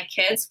with my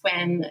kids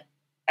when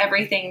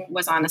everything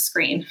was on a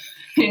screen.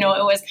 It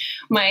was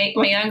my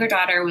younger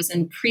daughter was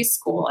in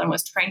preschool and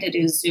was trying to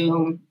do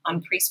Zoom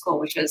on preschool,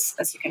 which is,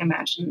 as you can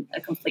imagine,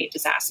 a complete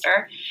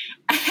disaster.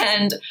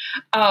 And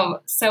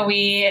so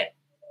we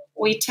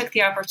took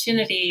the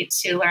opportunity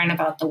to learn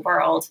about the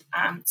world,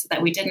 so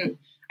that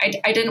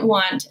I didn't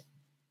want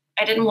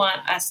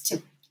us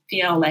to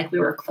feel like we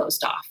were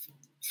closed off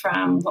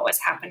from what was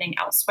happening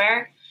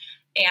elsewhere.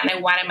 And I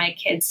wanted my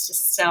kids to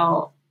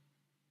still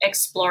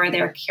explore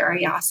their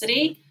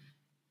curiosity.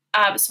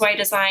 So I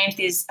designed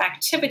these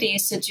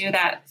activities to do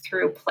that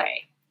through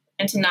play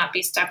and to not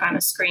be stuck on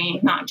a screen,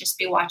 not just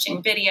be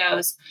watching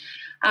videos,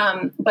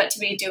 but to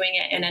be doing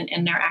it in an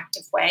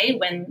interactive way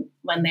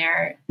when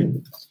they're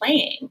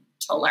playing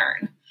to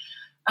learn.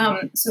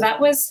 So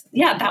that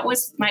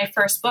was my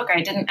first book.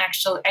 I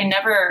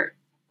never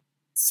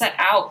set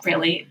out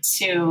really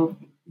to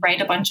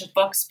write a bunch of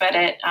books, but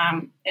it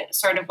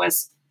sort of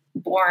was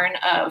born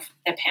of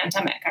the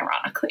pandemic,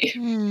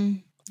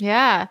 ironically.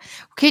 Yeah.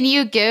 Can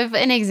you give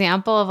an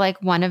example of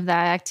like one of the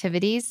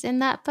activities in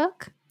that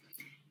book?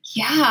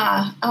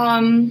 Yeah.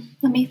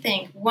 Let me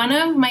think. One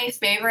of my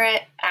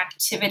favorite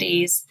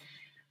activities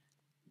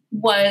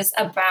was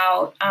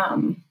about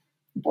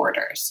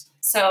borders.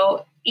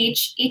 So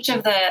each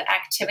of the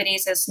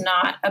activities is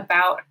not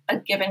about a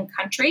given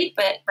country,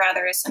 but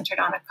rather is centered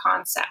on a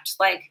concept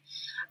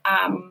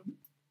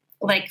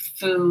like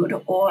food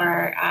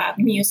or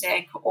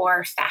music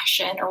or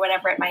fashion or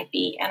whatever it might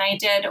be. And I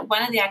did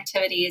one of the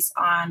activities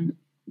on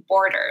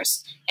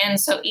borders. And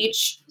so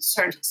each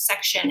sort of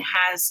section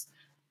has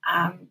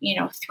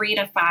 3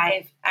 to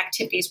 5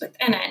 activities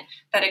within it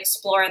that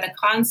explore the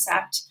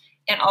concept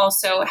and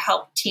also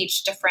help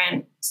teach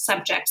different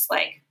subjects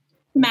like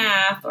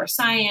math or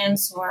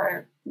science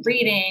or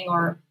reading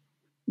or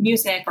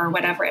music or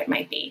whatever it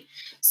might be.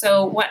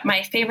 So what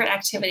my favorite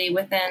activity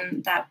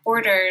within that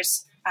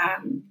borders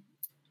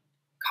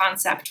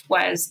concept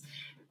was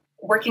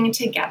working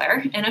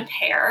together in a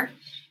pair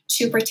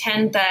to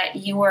pretend that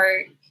you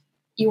were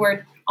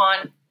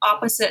on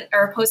opposite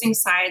or opposing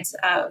sides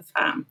of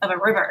a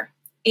river,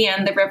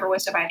 and the river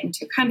was dividing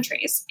 2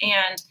 countries,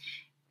 and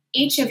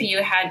each of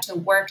you had to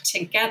work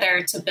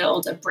together to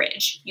build a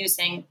bridge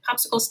using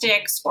popsicle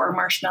sticks or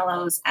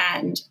marshmallows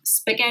and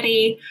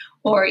spaghetti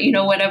or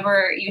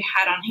whatever you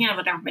had on hand,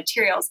 whatever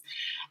materials.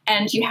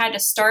 And you had to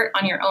start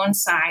on your own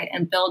side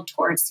and build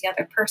towards the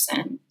other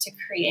person to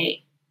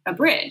create a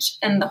bridge.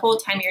 And the whole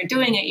time you're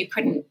doing it, you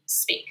couldn't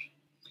speak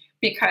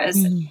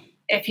because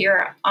if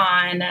you're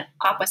on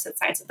opposite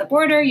sides of the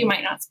border, you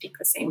might not speak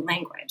the same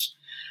language.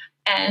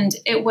 And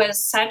it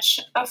was such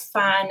a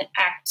fun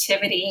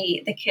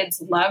activity. The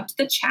kids loved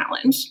the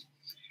challenge.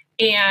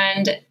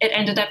 And it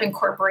ended up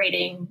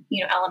incorporating,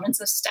 elements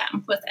of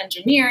STEM with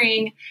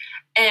engineering,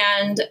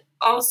 and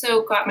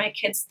also got my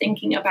kids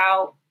thinking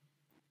about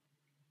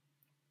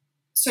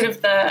sort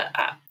of the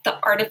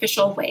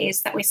artificial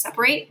ways that we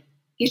separate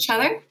each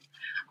other.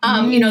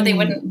 They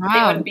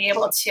wouldn't be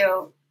able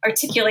to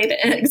articulate it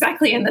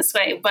exactly in this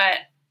way, but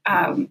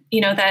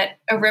that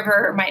a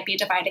river might be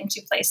dividing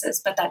 2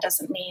 places, but that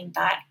doesn't mean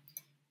that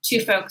two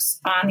folks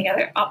on the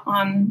other,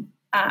 on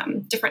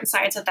different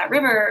sides of that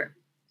river,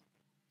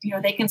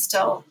 they can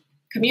still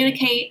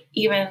communicate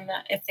even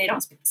if they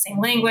don't speak the same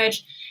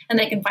language, and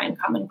they can find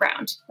common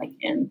ground, like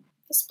in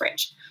this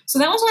bridge. So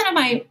that was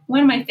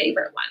one of my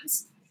favorite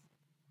ones.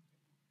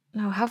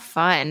 Oh, how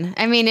fun.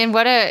 I mean, and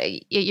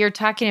you're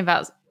talking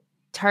about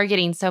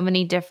targeting so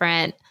many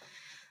different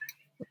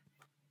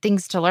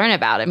things to learn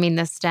about. I mean,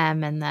 the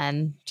STEM, and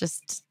then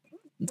just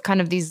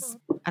kind of these,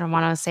 I don't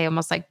want to say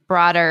almost like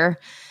broader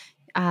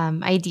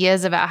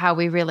ideas about how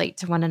we relate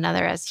to one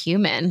another as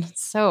human.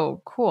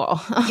 So cool.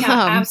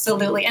 Yeah,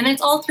 absolutely. And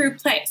it's all through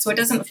play. So it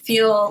doesn't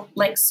feel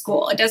like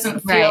school. It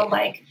doesn't feel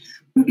like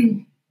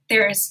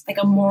there's like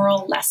a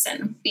moral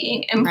lesson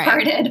being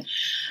imparted.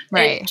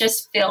 Right. It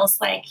just feels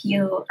like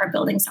you are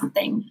building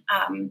something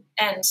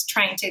and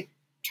trying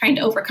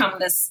to overcome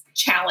this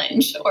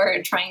challenge,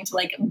 or trying to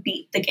like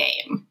beat the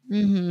game.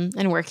 Mm-hmm.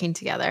 And working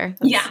together.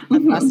 That's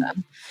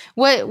awesome.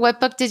 What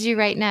book did you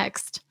write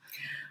next?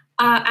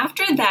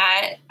 After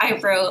that, I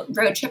wrote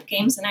road trip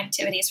games and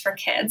activities for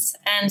kids.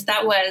 And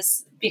that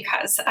was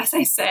because, as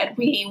I said,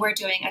 we were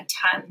doing a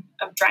ton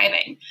of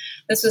driving.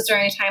 This was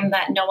during a time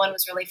that no one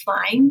was really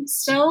flying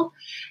still.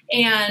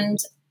 And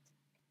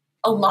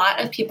a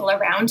lot of people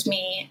around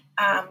me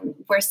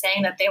were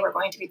saying that they were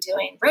going to be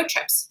doing road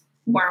trips,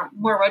 more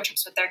road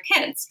trips with their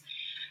kids.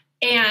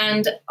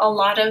 And a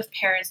lot of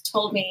parents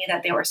told me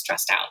that they were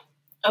stressed out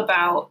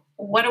about,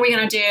 what are we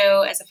going to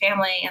do as a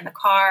family in the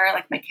car?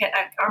 Like,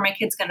 are my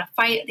kids going to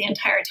fight the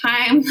entire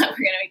time that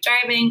we're going to be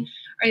driving?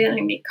 Are they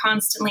going to be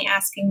constantly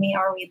asking me,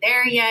 are we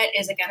there yet?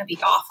 Is it going to be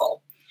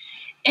awful?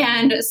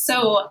 And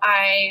so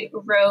I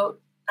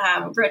wrote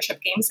road trip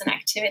games and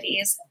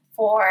activities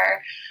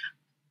for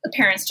the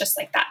parents just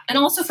like that. And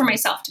also for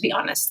myself, to be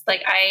honest.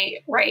 Like, I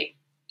write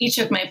each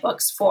of my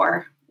books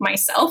for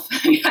myself.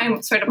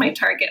 I'm sort of my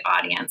target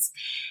audience.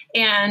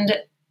 And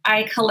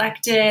I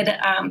collected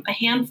a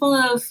handful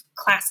of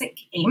classic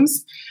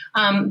games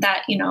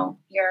that,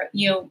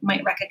 you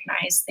might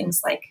recognize,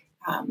 things like,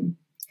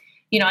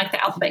 like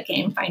the alphabet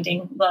game,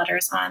 finding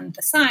letters on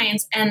the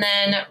signs, and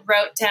then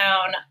wrote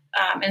down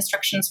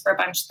instructions for a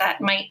bunch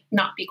that might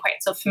not be quite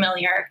so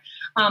familiar.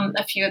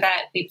 A few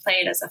that we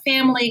played as a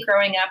family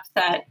growing up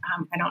that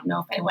I don't know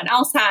if anyone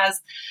else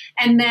has.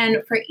 And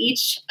then for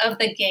each of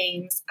the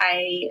games,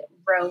 I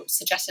wrote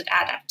suggested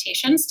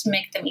adaptations to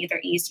make them either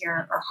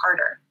easier or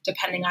harder,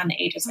 depending on the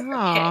ages of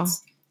your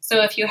kids.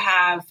 So if you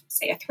have,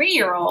 say, a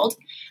 3-year-old,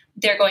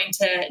 they're going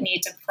to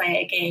need to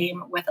play a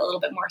game with a little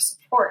bit more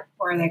support,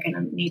 or they're going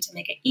to need to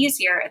make it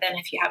easier than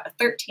if you have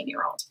a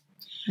 13-year-old.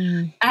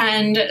 Mm.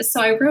 And so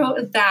I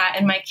wrote that,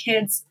 and my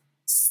kids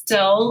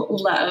still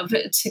love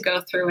to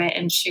go through it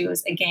and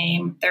choose a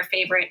game. Their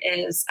favorite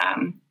is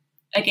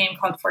a game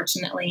called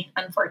Fortunately,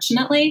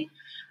 Unfortunately.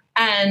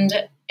 And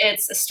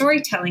it's a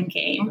storytelling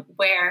game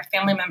where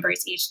family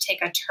members each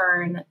take a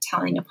turn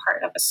telling a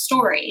part of a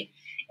story,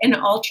 and it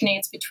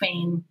alternates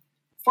between,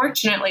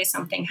 fortunately,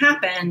 something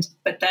happened,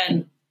 but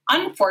then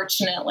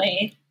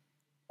unfortunately,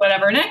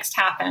 whatever next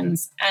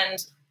happens.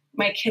 And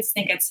my kids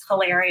think it's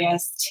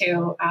hilarious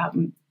to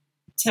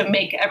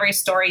make every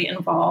story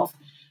involve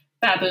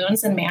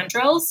baboons and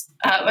mandrills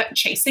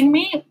chasing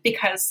me,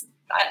 because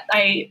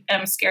I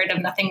am scared of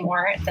nothing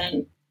more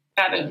than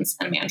baboons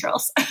and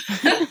mandrills.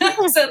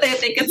 So they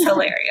think it's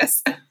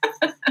hilarious.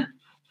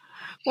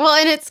 Well,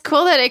 and it's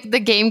cool that the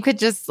game could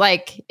just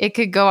it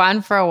could go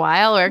on for a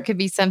while, or it could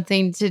be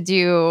something to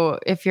do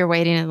if you're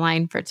waiting in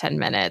line for 10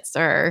 minutes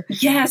or.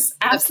 Yes,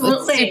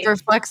 absolutely. It's super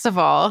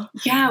flexible.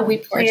 Yeah. We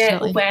play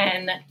it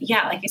when,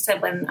 like you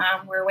said, when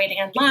we're waiting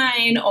in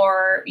line,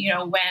 or,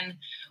 when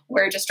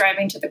we're just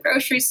driving to the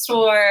grocery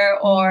store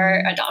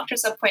or a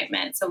doctor's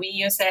appointment. So we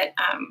use it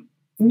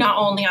not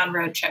only on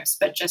road trips,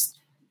 but just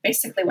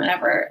basically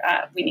whenever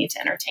we need to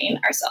entertain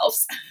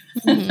ourselves.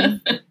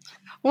 Mm-hmm.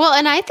 Well,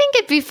 and I think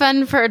it'd be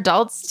fun for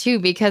adults too,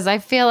 because I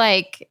feel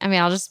like,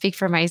 I'll just speak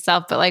for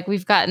myself, but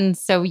we've gotten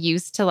so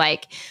used to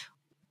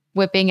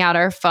whipping out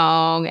our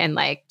phone and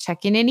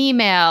checking an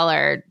email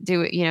or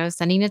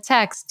sending a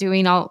text,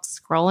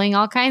 scrolling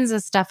all kinds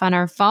of stuff on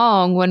our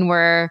phone when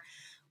we're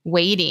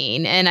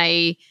waiting. And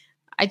I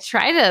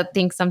try to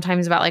think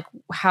sometimes about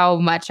how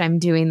much I'm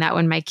doing that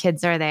when my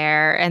kids are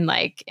there, and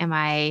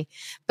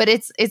but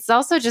it's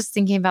also just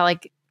thinking about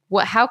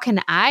how can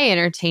I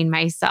entertain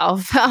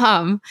myself?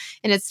 And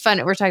it's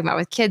fun. We're talking about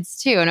with kids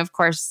too. And of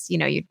course,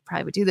 you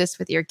probably would do this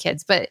with your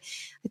kids, but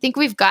I think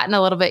we've gotten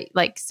a little bit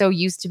so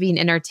used to being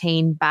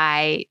entertained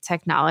by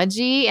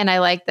technology. And I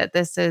like that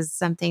this is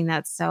something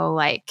that's so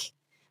like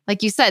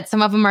you said,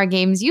 some of them are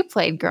games you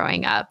played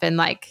growing up. And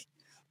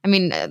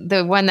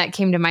the one that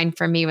came to mind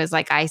for me was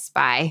I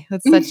Spy.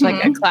 It's such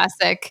a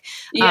classic.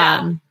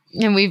 Yeah.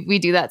 And we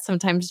do that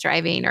sometimes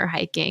driving or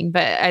hiking,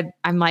 but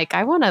I'm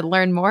I want to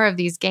learn more of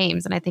these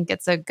games. And I think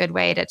it's a good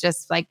way to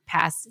just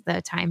pass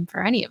the time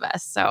for any of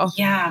us. So,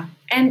 yeah.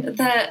 And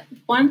the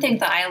one thing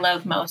that I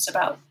love most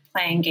about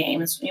playing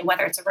games,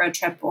 whether it's a road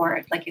trip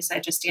or, like you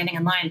said, just standing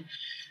in line,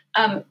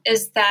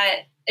 is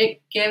that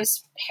it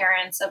gives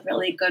parents a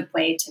really good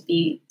way to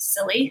be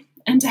silly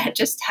and to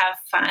just have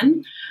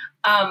fun,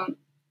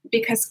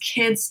 because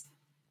kids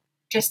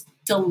just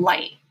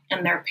delight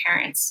in their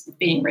parents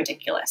being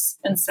ridiculous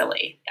and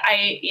silly.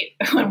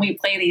 When we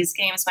play these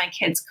games, my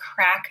kids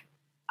crack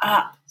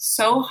up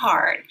so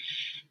hard,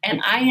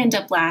 and I end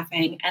up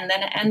laughing, and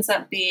then it ends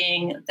up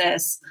being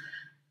this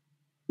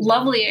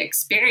lovely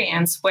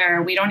experience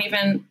where we don't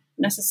even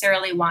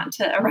necessarily want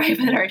to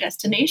arrive at our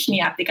destination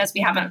yet because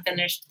we haven't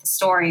finished the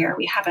story, or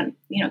we haven't,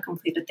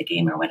 completed the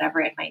game, or whatever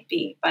it might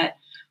be. But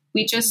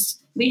we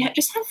just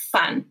have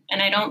fun.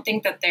 And I don't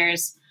think that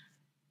there's,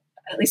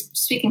 at least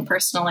speaking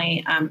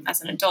personally,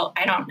 as an adult,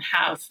 I don't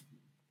have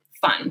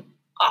fun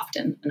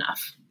often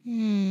enough.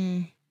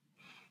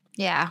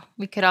 Yeah,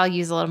 we could all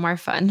use a little more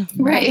fun.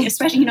 Right.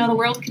 Especially, the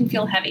world can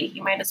feel heavy.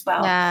 You might as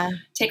well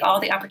take all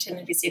the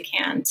opportunities you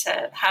can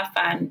to have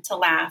fun, to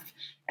laugh,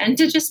 and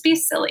to just be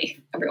silly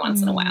every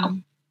once in a while.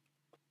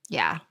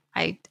 Yeah,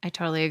 I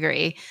totally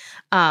agree.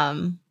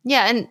 And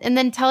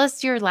then tell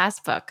us your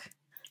last book.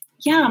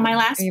 Yeah, my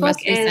last book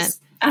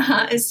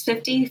is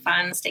 50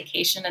 Fun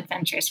Staycation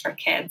Adventures for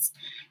Kids.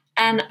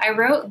 And I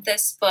wrote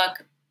this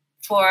book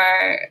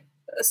for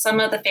some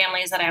of the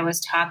families that I was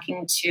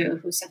talking to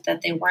who said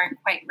that they weren't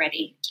quite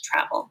ready to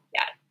travel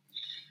yet.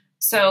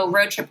 So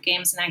road trip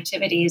games and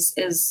activities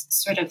is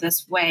sort of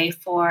this way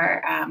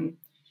for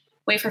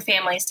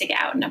families to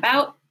get out and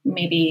about,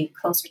 maybe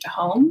closer to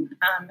home,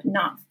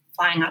 not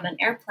flying on an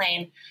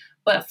airplane.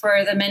 But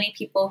for the many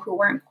people who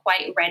weren't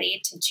quite ready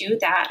to do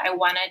that, I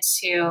wanted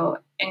to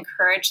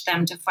encourage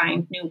them to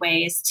find new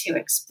ways to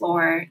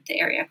explore the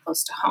area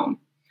close to home,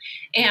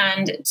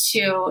 and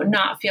to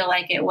not feel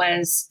like it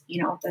was,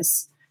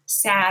 this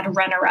sad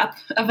runner-up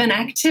of an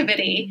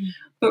activity,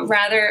 but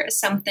rather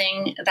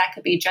something that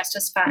could be just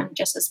as fun,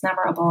 just as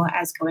memorable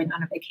as going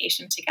on a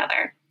vacation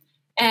together.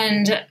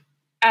 And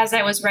as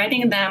I was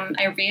writing them,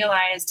 I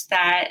realized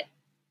that,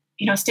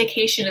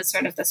 staycation is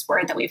sort of this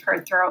word that we've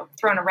heard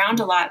thrown around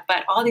a lot,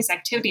 but all these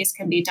activities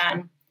can be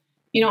done,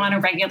 on a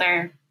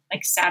regular,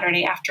 like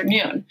Saturday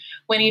afternoon,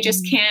 when you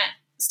just can't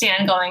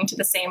stand going to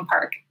the same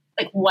park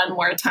like one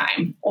more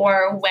time,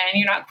 or when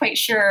you're not quite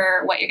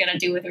sure what you're going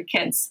to do with your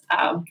kids.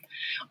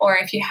 Or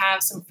if you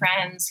have some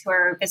friends who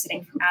are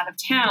visiting from out of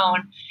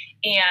town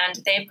and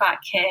they've got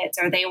kids,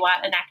 or they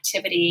want an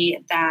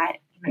activity that,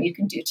 you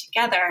can do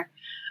together,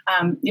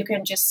 you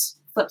can just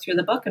flip through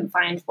the book and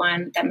find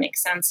one that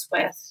makes sense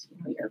with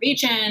your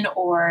region,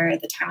 or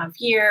the time of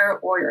year,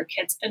 or your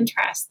kids'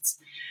 interests.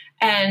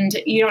 And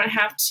you don't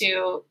have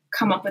to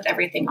come up with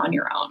everything on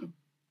your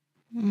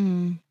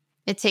own.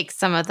 It takes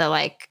some of the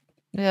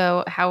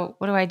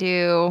what do I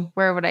do?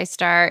 Where would I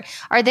start?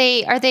 Are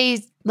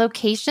they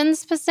location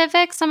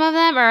specific, some of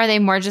them, or are they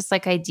more just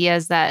like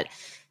ideas that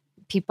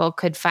people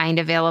could find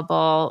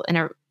available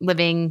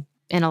living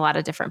in a lot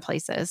of different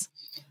places?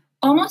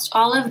 Almost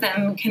all of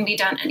them can be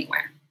done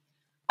anywhere.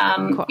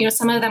 Cool.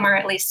 Some of them are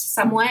at least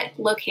somewhat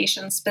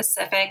location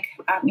specific.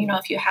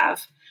 If you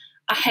have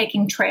a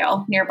hiking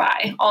trail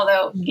nearby,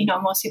 although,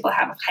 most people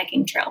have a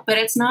hiking trail, but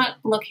it's not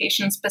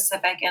location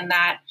specific in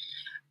that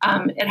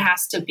it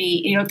has to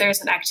be, there's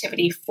an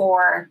activity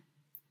for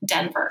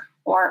Denver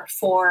or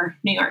for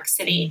New York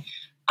City.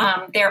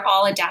 They're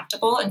all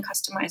adaptable and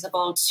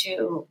customizable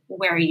to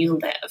where you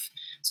live.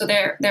 So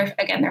they're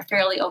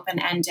fairly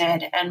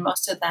open-ended, and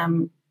most of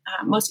them,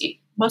 most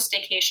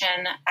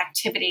staycation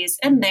activities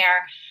in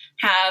there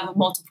have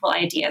multiple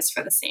ideas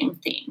for the same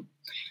theme.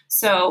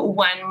 So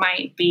one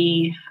might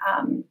be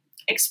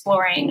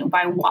exploring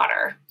by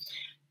water,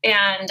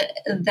 and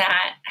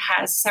that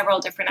has several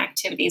different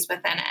activities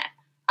within it.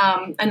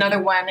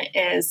 Another one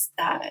is,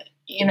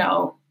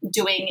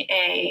 doing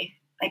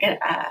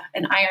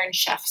an Iron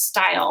Chef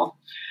style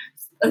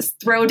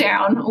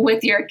throwdown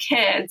with your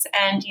kids.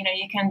 And,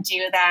 you can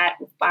do that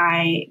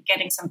by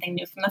getting something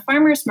new from the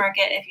farmer's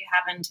market if you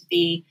happen to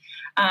be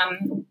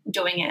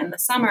doing it in the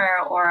summer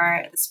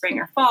or the spring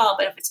or fall.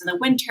 But if it's in the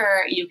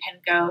winter, you can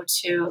go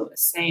to,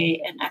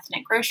 say, an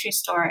ethnic grocery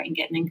store and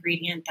get an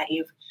ingredient that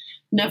you've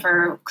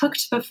never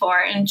cooked before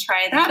and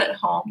try that at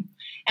home.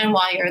 And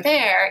while you're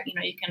there,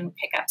 you can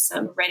pick up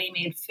some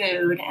ready-made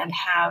food and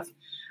have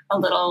a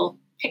little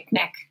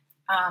picnic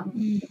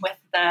with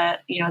the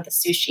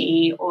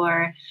sushi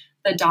or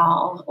the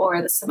dal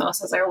or the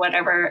samosas or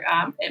whatever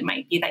it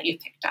might be that you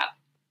picked up.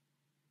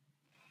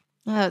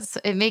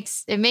 It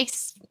makes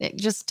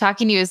just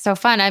talking to you is so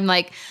fun. I'm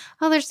like,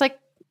 oh, there's like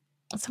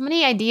so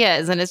many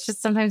ideas, and it's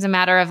just sometimes a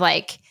matter of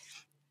like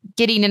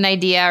getting an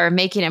idea or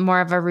making it more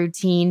of a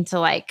routine to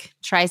like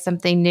try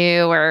something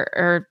new,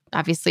 or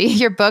obviously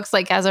your books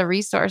like as a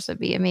resource would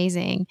be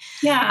amazing.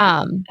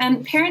 Yeah.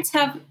 And parents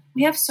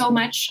we have so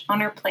much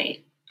on our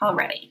plate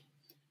already,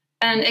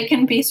 and it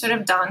can be sort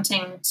of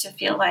daunting to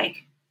feel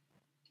like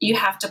you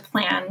have to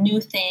plan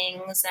new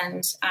things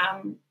and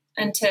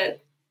to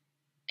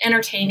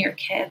entertain your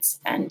kids.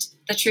 And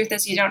the truth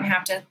is, you don't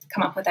have to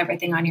come up with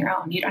everything on your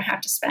own. You don't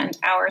have to spend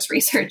hours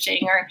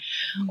researching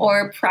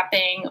or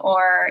prepping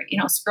or,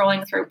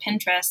 scrolling through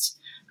Pinterest.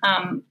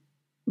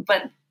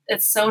 But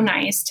it's so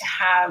nice to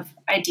have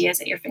ideas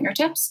at your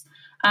fingertips.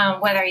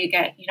 whether you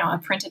get, a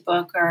printed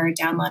book or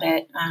download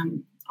it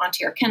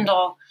onto your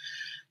Kindle.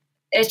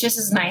 It just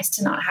is nice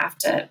to not have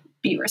to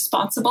be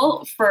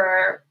responsible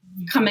for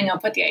coming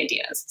up with the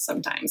ideas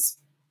sometimes.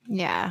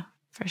 Yeah,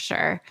 for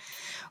sure.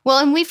 Well,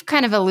 and we've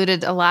kind of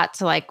alluded a lot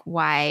to like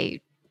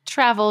why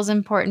travel is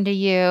important to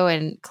you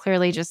and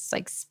clearly just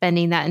like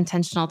spending that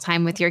intentional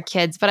time with your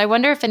kids. But I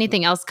wonder if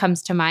anything else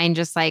comes to mind,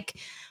 just like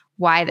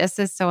why this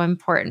is so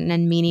important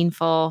and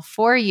meaningful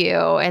for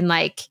you and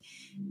like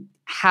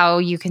how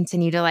you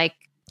continue to like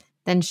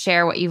then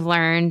share what you've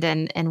learned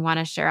and want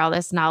to share all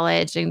this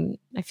knowledge. And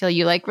I feel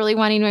you like really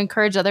wanting to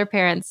encourage other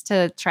parents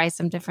to try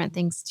some different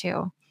things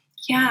too.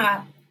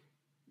 Yeah.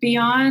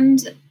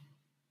 Beyond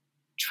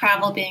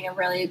travel being a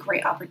really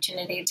great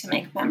opportunity to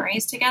make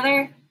memories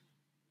together,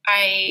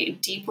 I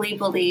deeply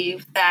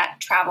believe that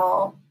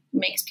travel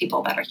makes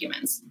people better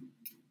humans.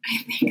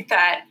 I think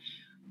that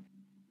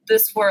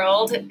this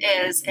world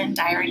is in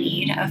dire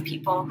need of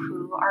people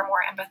who are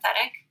more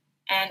empathetic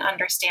and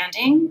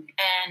understanding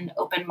and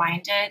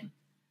open-minded,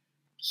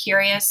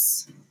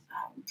 curious,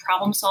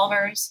 problem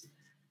solvers.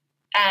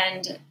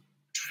 And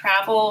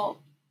travel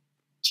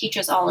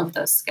teaches all of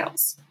those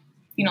skills.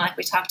 Like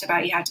we talked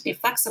about, you have to be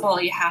flexible.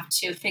 You have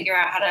to figure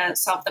out how to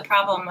solve the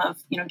problem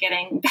of,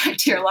 getting back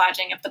to your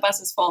lodging if the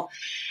bus is full.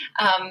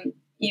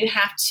 You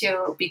have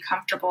to be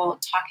comfortable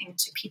talking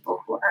to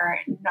people who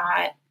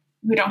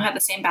don't have the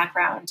same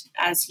background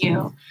as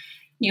you.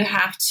 You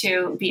have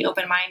to be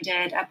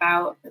open-minded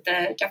about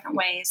the different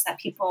ways that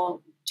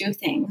people do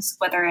things,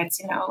 whether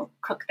it's,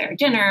 cook their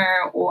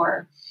dinner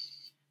or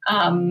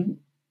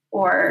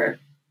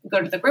go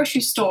to the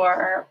grocery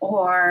store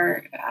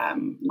or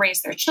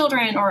raise their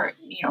children or,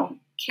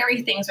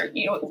 carry things or,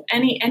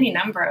 any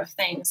number of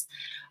things.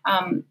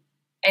 I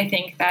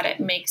think that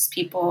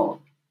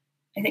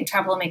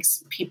travel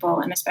makes people,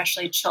 and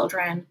especially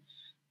children,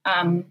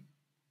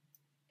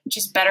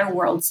 just better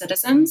world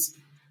citizens.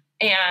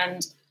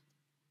 And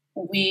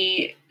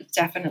we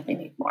definitely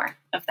need more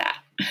of that.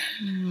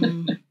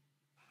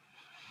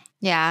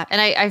 Yeah.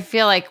 And I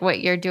feel like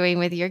what you're doing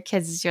with your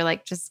kids is you're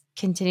like just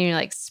continuing to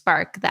like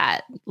spark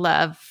that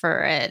love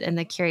for it and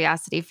the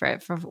curiosity for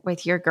it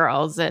with your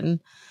girls. And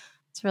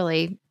it's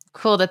really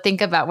cool to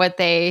think about where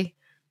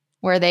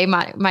they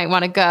might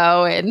want to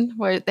go and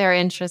where their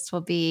interests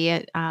will be.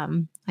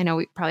 I know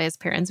we probably as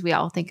parents, we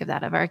all think of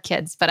that of our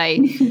kids, but I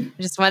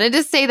just wanted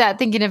to say that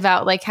thinking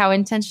about like how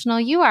intentional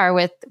you are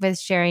with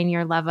sharing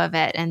your love of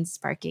it and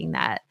sparking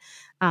that,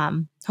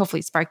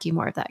 hopefully sparking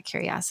more of that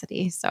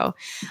curiosity. So,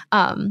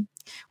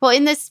 well,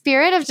 in the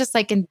spirit of just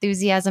like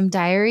Enthusiasm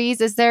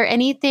Diaries, is there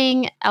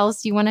anything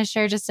else you want to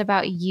share just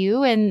about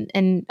you?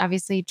 And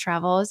obviously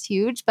travel is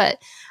huge,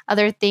 but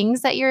other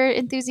things that you're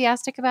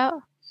enthusiastic about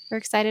or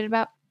excited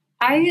about?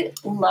 I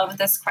love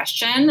this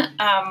question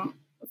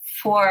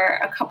for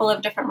a couple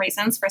of different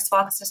reasons. First of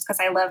all, it's just because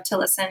I love to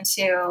listen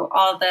to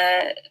all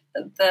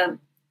the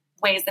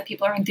ways that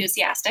people are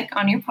enthusiastic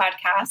on your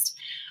podcast,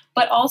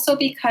 but also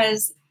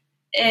because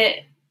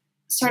it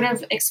sort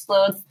of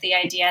explodes the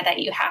idea that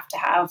you have to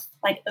have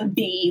like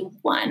the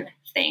one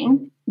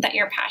thing that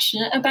you're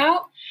passionate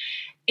about.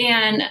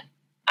 And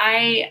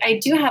I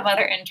do have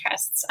other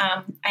interests.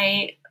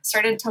 I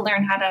started to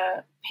learn how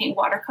to paint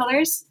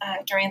watercolors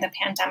during the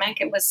pandemic.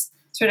 It was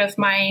sort of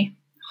my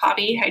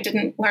hobby. I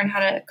didn't learn how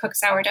to cook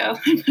sourdough.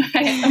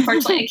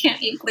 Unfortunately, I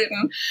can't eat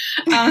gluten.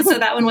 So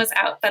that one was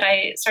out, but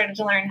I started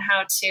to learn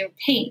how to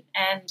paint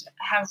and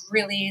have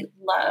really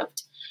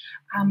loved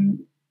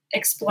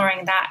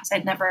exploring that because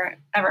I'd never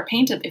ever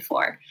painted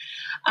before.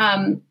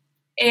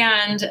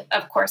 And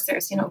of course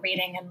there's,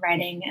 reading and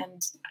writing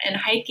and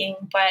hiking,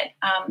 but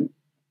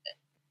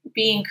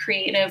being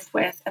creative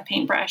with a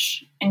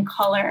paintbrush and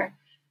color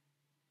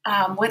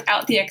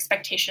without the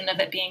expectation of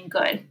it being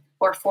good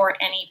or for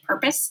any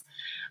purpose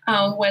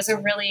was a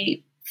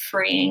really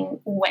freeing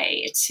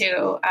way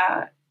to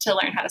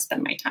learn how to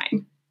spend my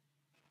time.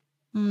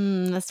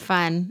 That's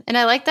fun. And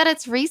I like that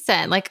it's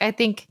recent. Like, I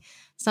think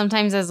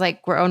sometimes as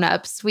like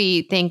grown-ups,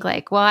 we think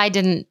like, well, I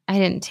didn't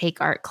take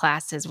art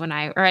classes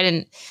I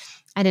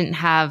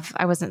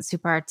wasn't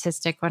super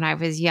artistic when I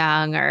was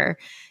young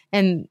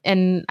and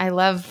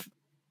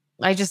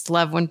I just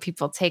love when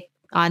people take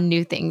on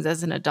new things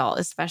as an adult,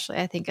 especially.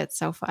 I think it's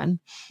so fun.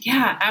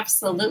 Yeah,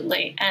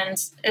 absolutely.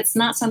 And it's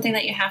not something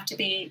that you have to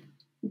be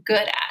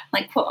good at,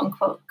 like quote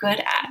unquote good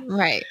at.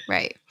 Right.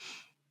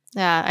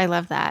 Yeah, I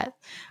love that.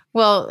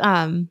 Well,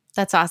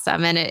 that's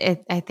awesome. And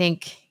I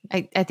think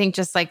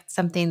just like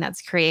something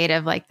that's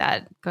creative like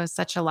that goes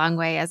such a long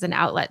way as an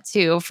outlet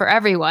too for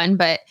everyone,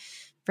 but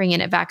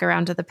bringing it back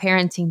around to the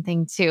parenting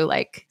thing too,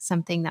 like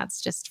something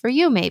that's just for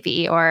you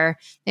maybe, or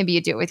maybe you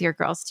do it with your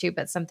girls too,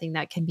 but something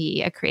that can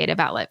be a creative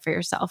outlet for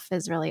yourself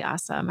is really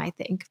awesome, I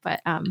think.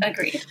 But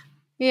agreed.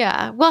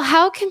 Yeah. Well,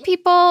 how can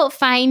people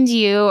find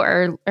you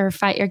or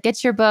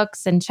get your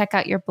books and check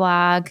out your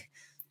blog?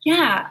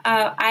 Yeah,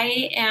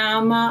 I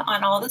am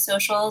on all the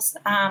socials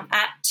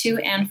at To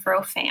and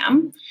Fro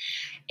Fam.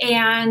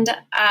 And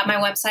my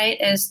website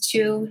is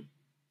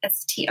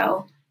it's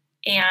T-O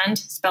and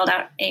spelled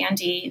out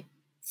A-N-D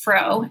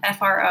Fro,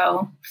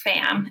 F-R-O,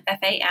 fam,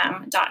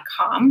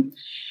 F-A-M.com.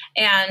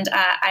 And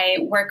I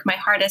work my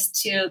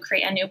hardest to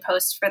create a new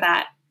post for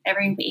that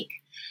every week.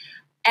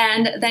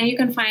 And then you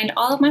can find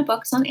all of my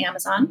books on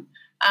Amazon.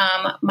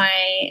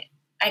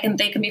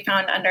 They can be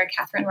found under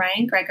Catherine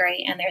Ryan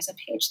Gregory, and there's a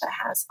page that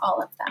has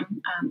all of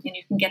them. And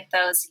you can get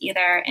those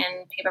either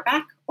in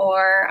paperback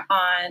or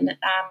on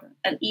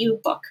an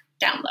ebook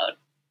download.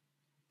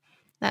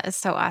 That is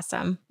so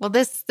awesome. Well,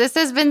 this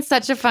has been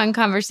such a fun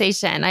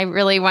conversation. I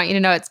really want you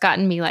to know it's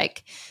gotten me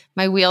like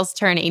my wheels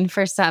turning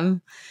for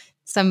some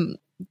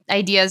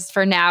ideas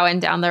for now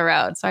and down the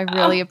road. So I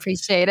really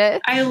appreciate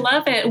it. I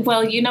love it.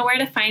 Well, you know where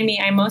to find me.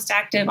 I'm most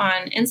active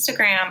on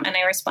Instagram and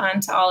I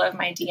respond to all of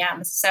my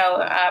DMs.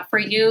 So for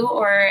you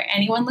or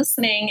anyone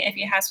listening, if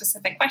you have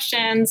specific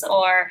questions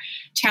or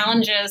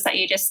challenges that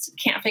you just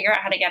can't figure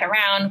out how to get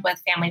around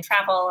with family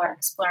travel or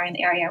exploring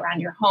the area around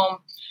your home,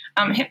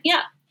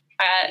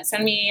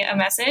 send me a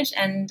message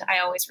and I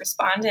always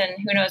respond. And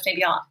who knows,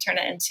 maybe I'll turn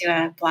it into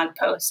a blog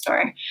post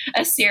or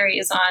a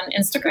series on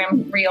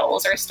Instagram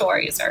Reels or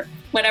stories or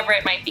whatever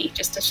it might be,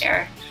 just to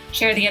share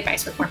the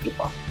advice with more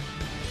people.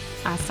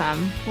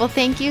 Awesome. Well,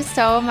 thank you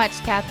so much,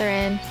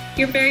 Catherine.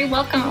 You're very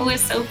welcome. It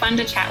was so fun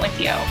to chat with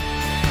you.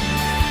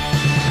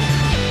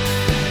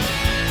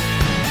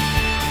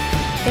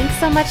 Thanks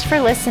so much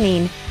for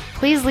listening.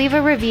 Please leave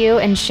a review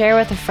and share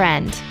with a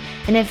friend.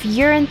 And if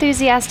you're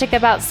enthusiastic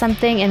about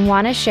something and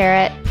want to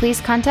share it,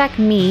 please contact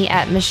me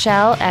at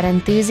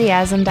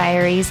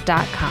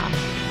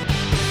Michelle@enthusiasmdiaries.com.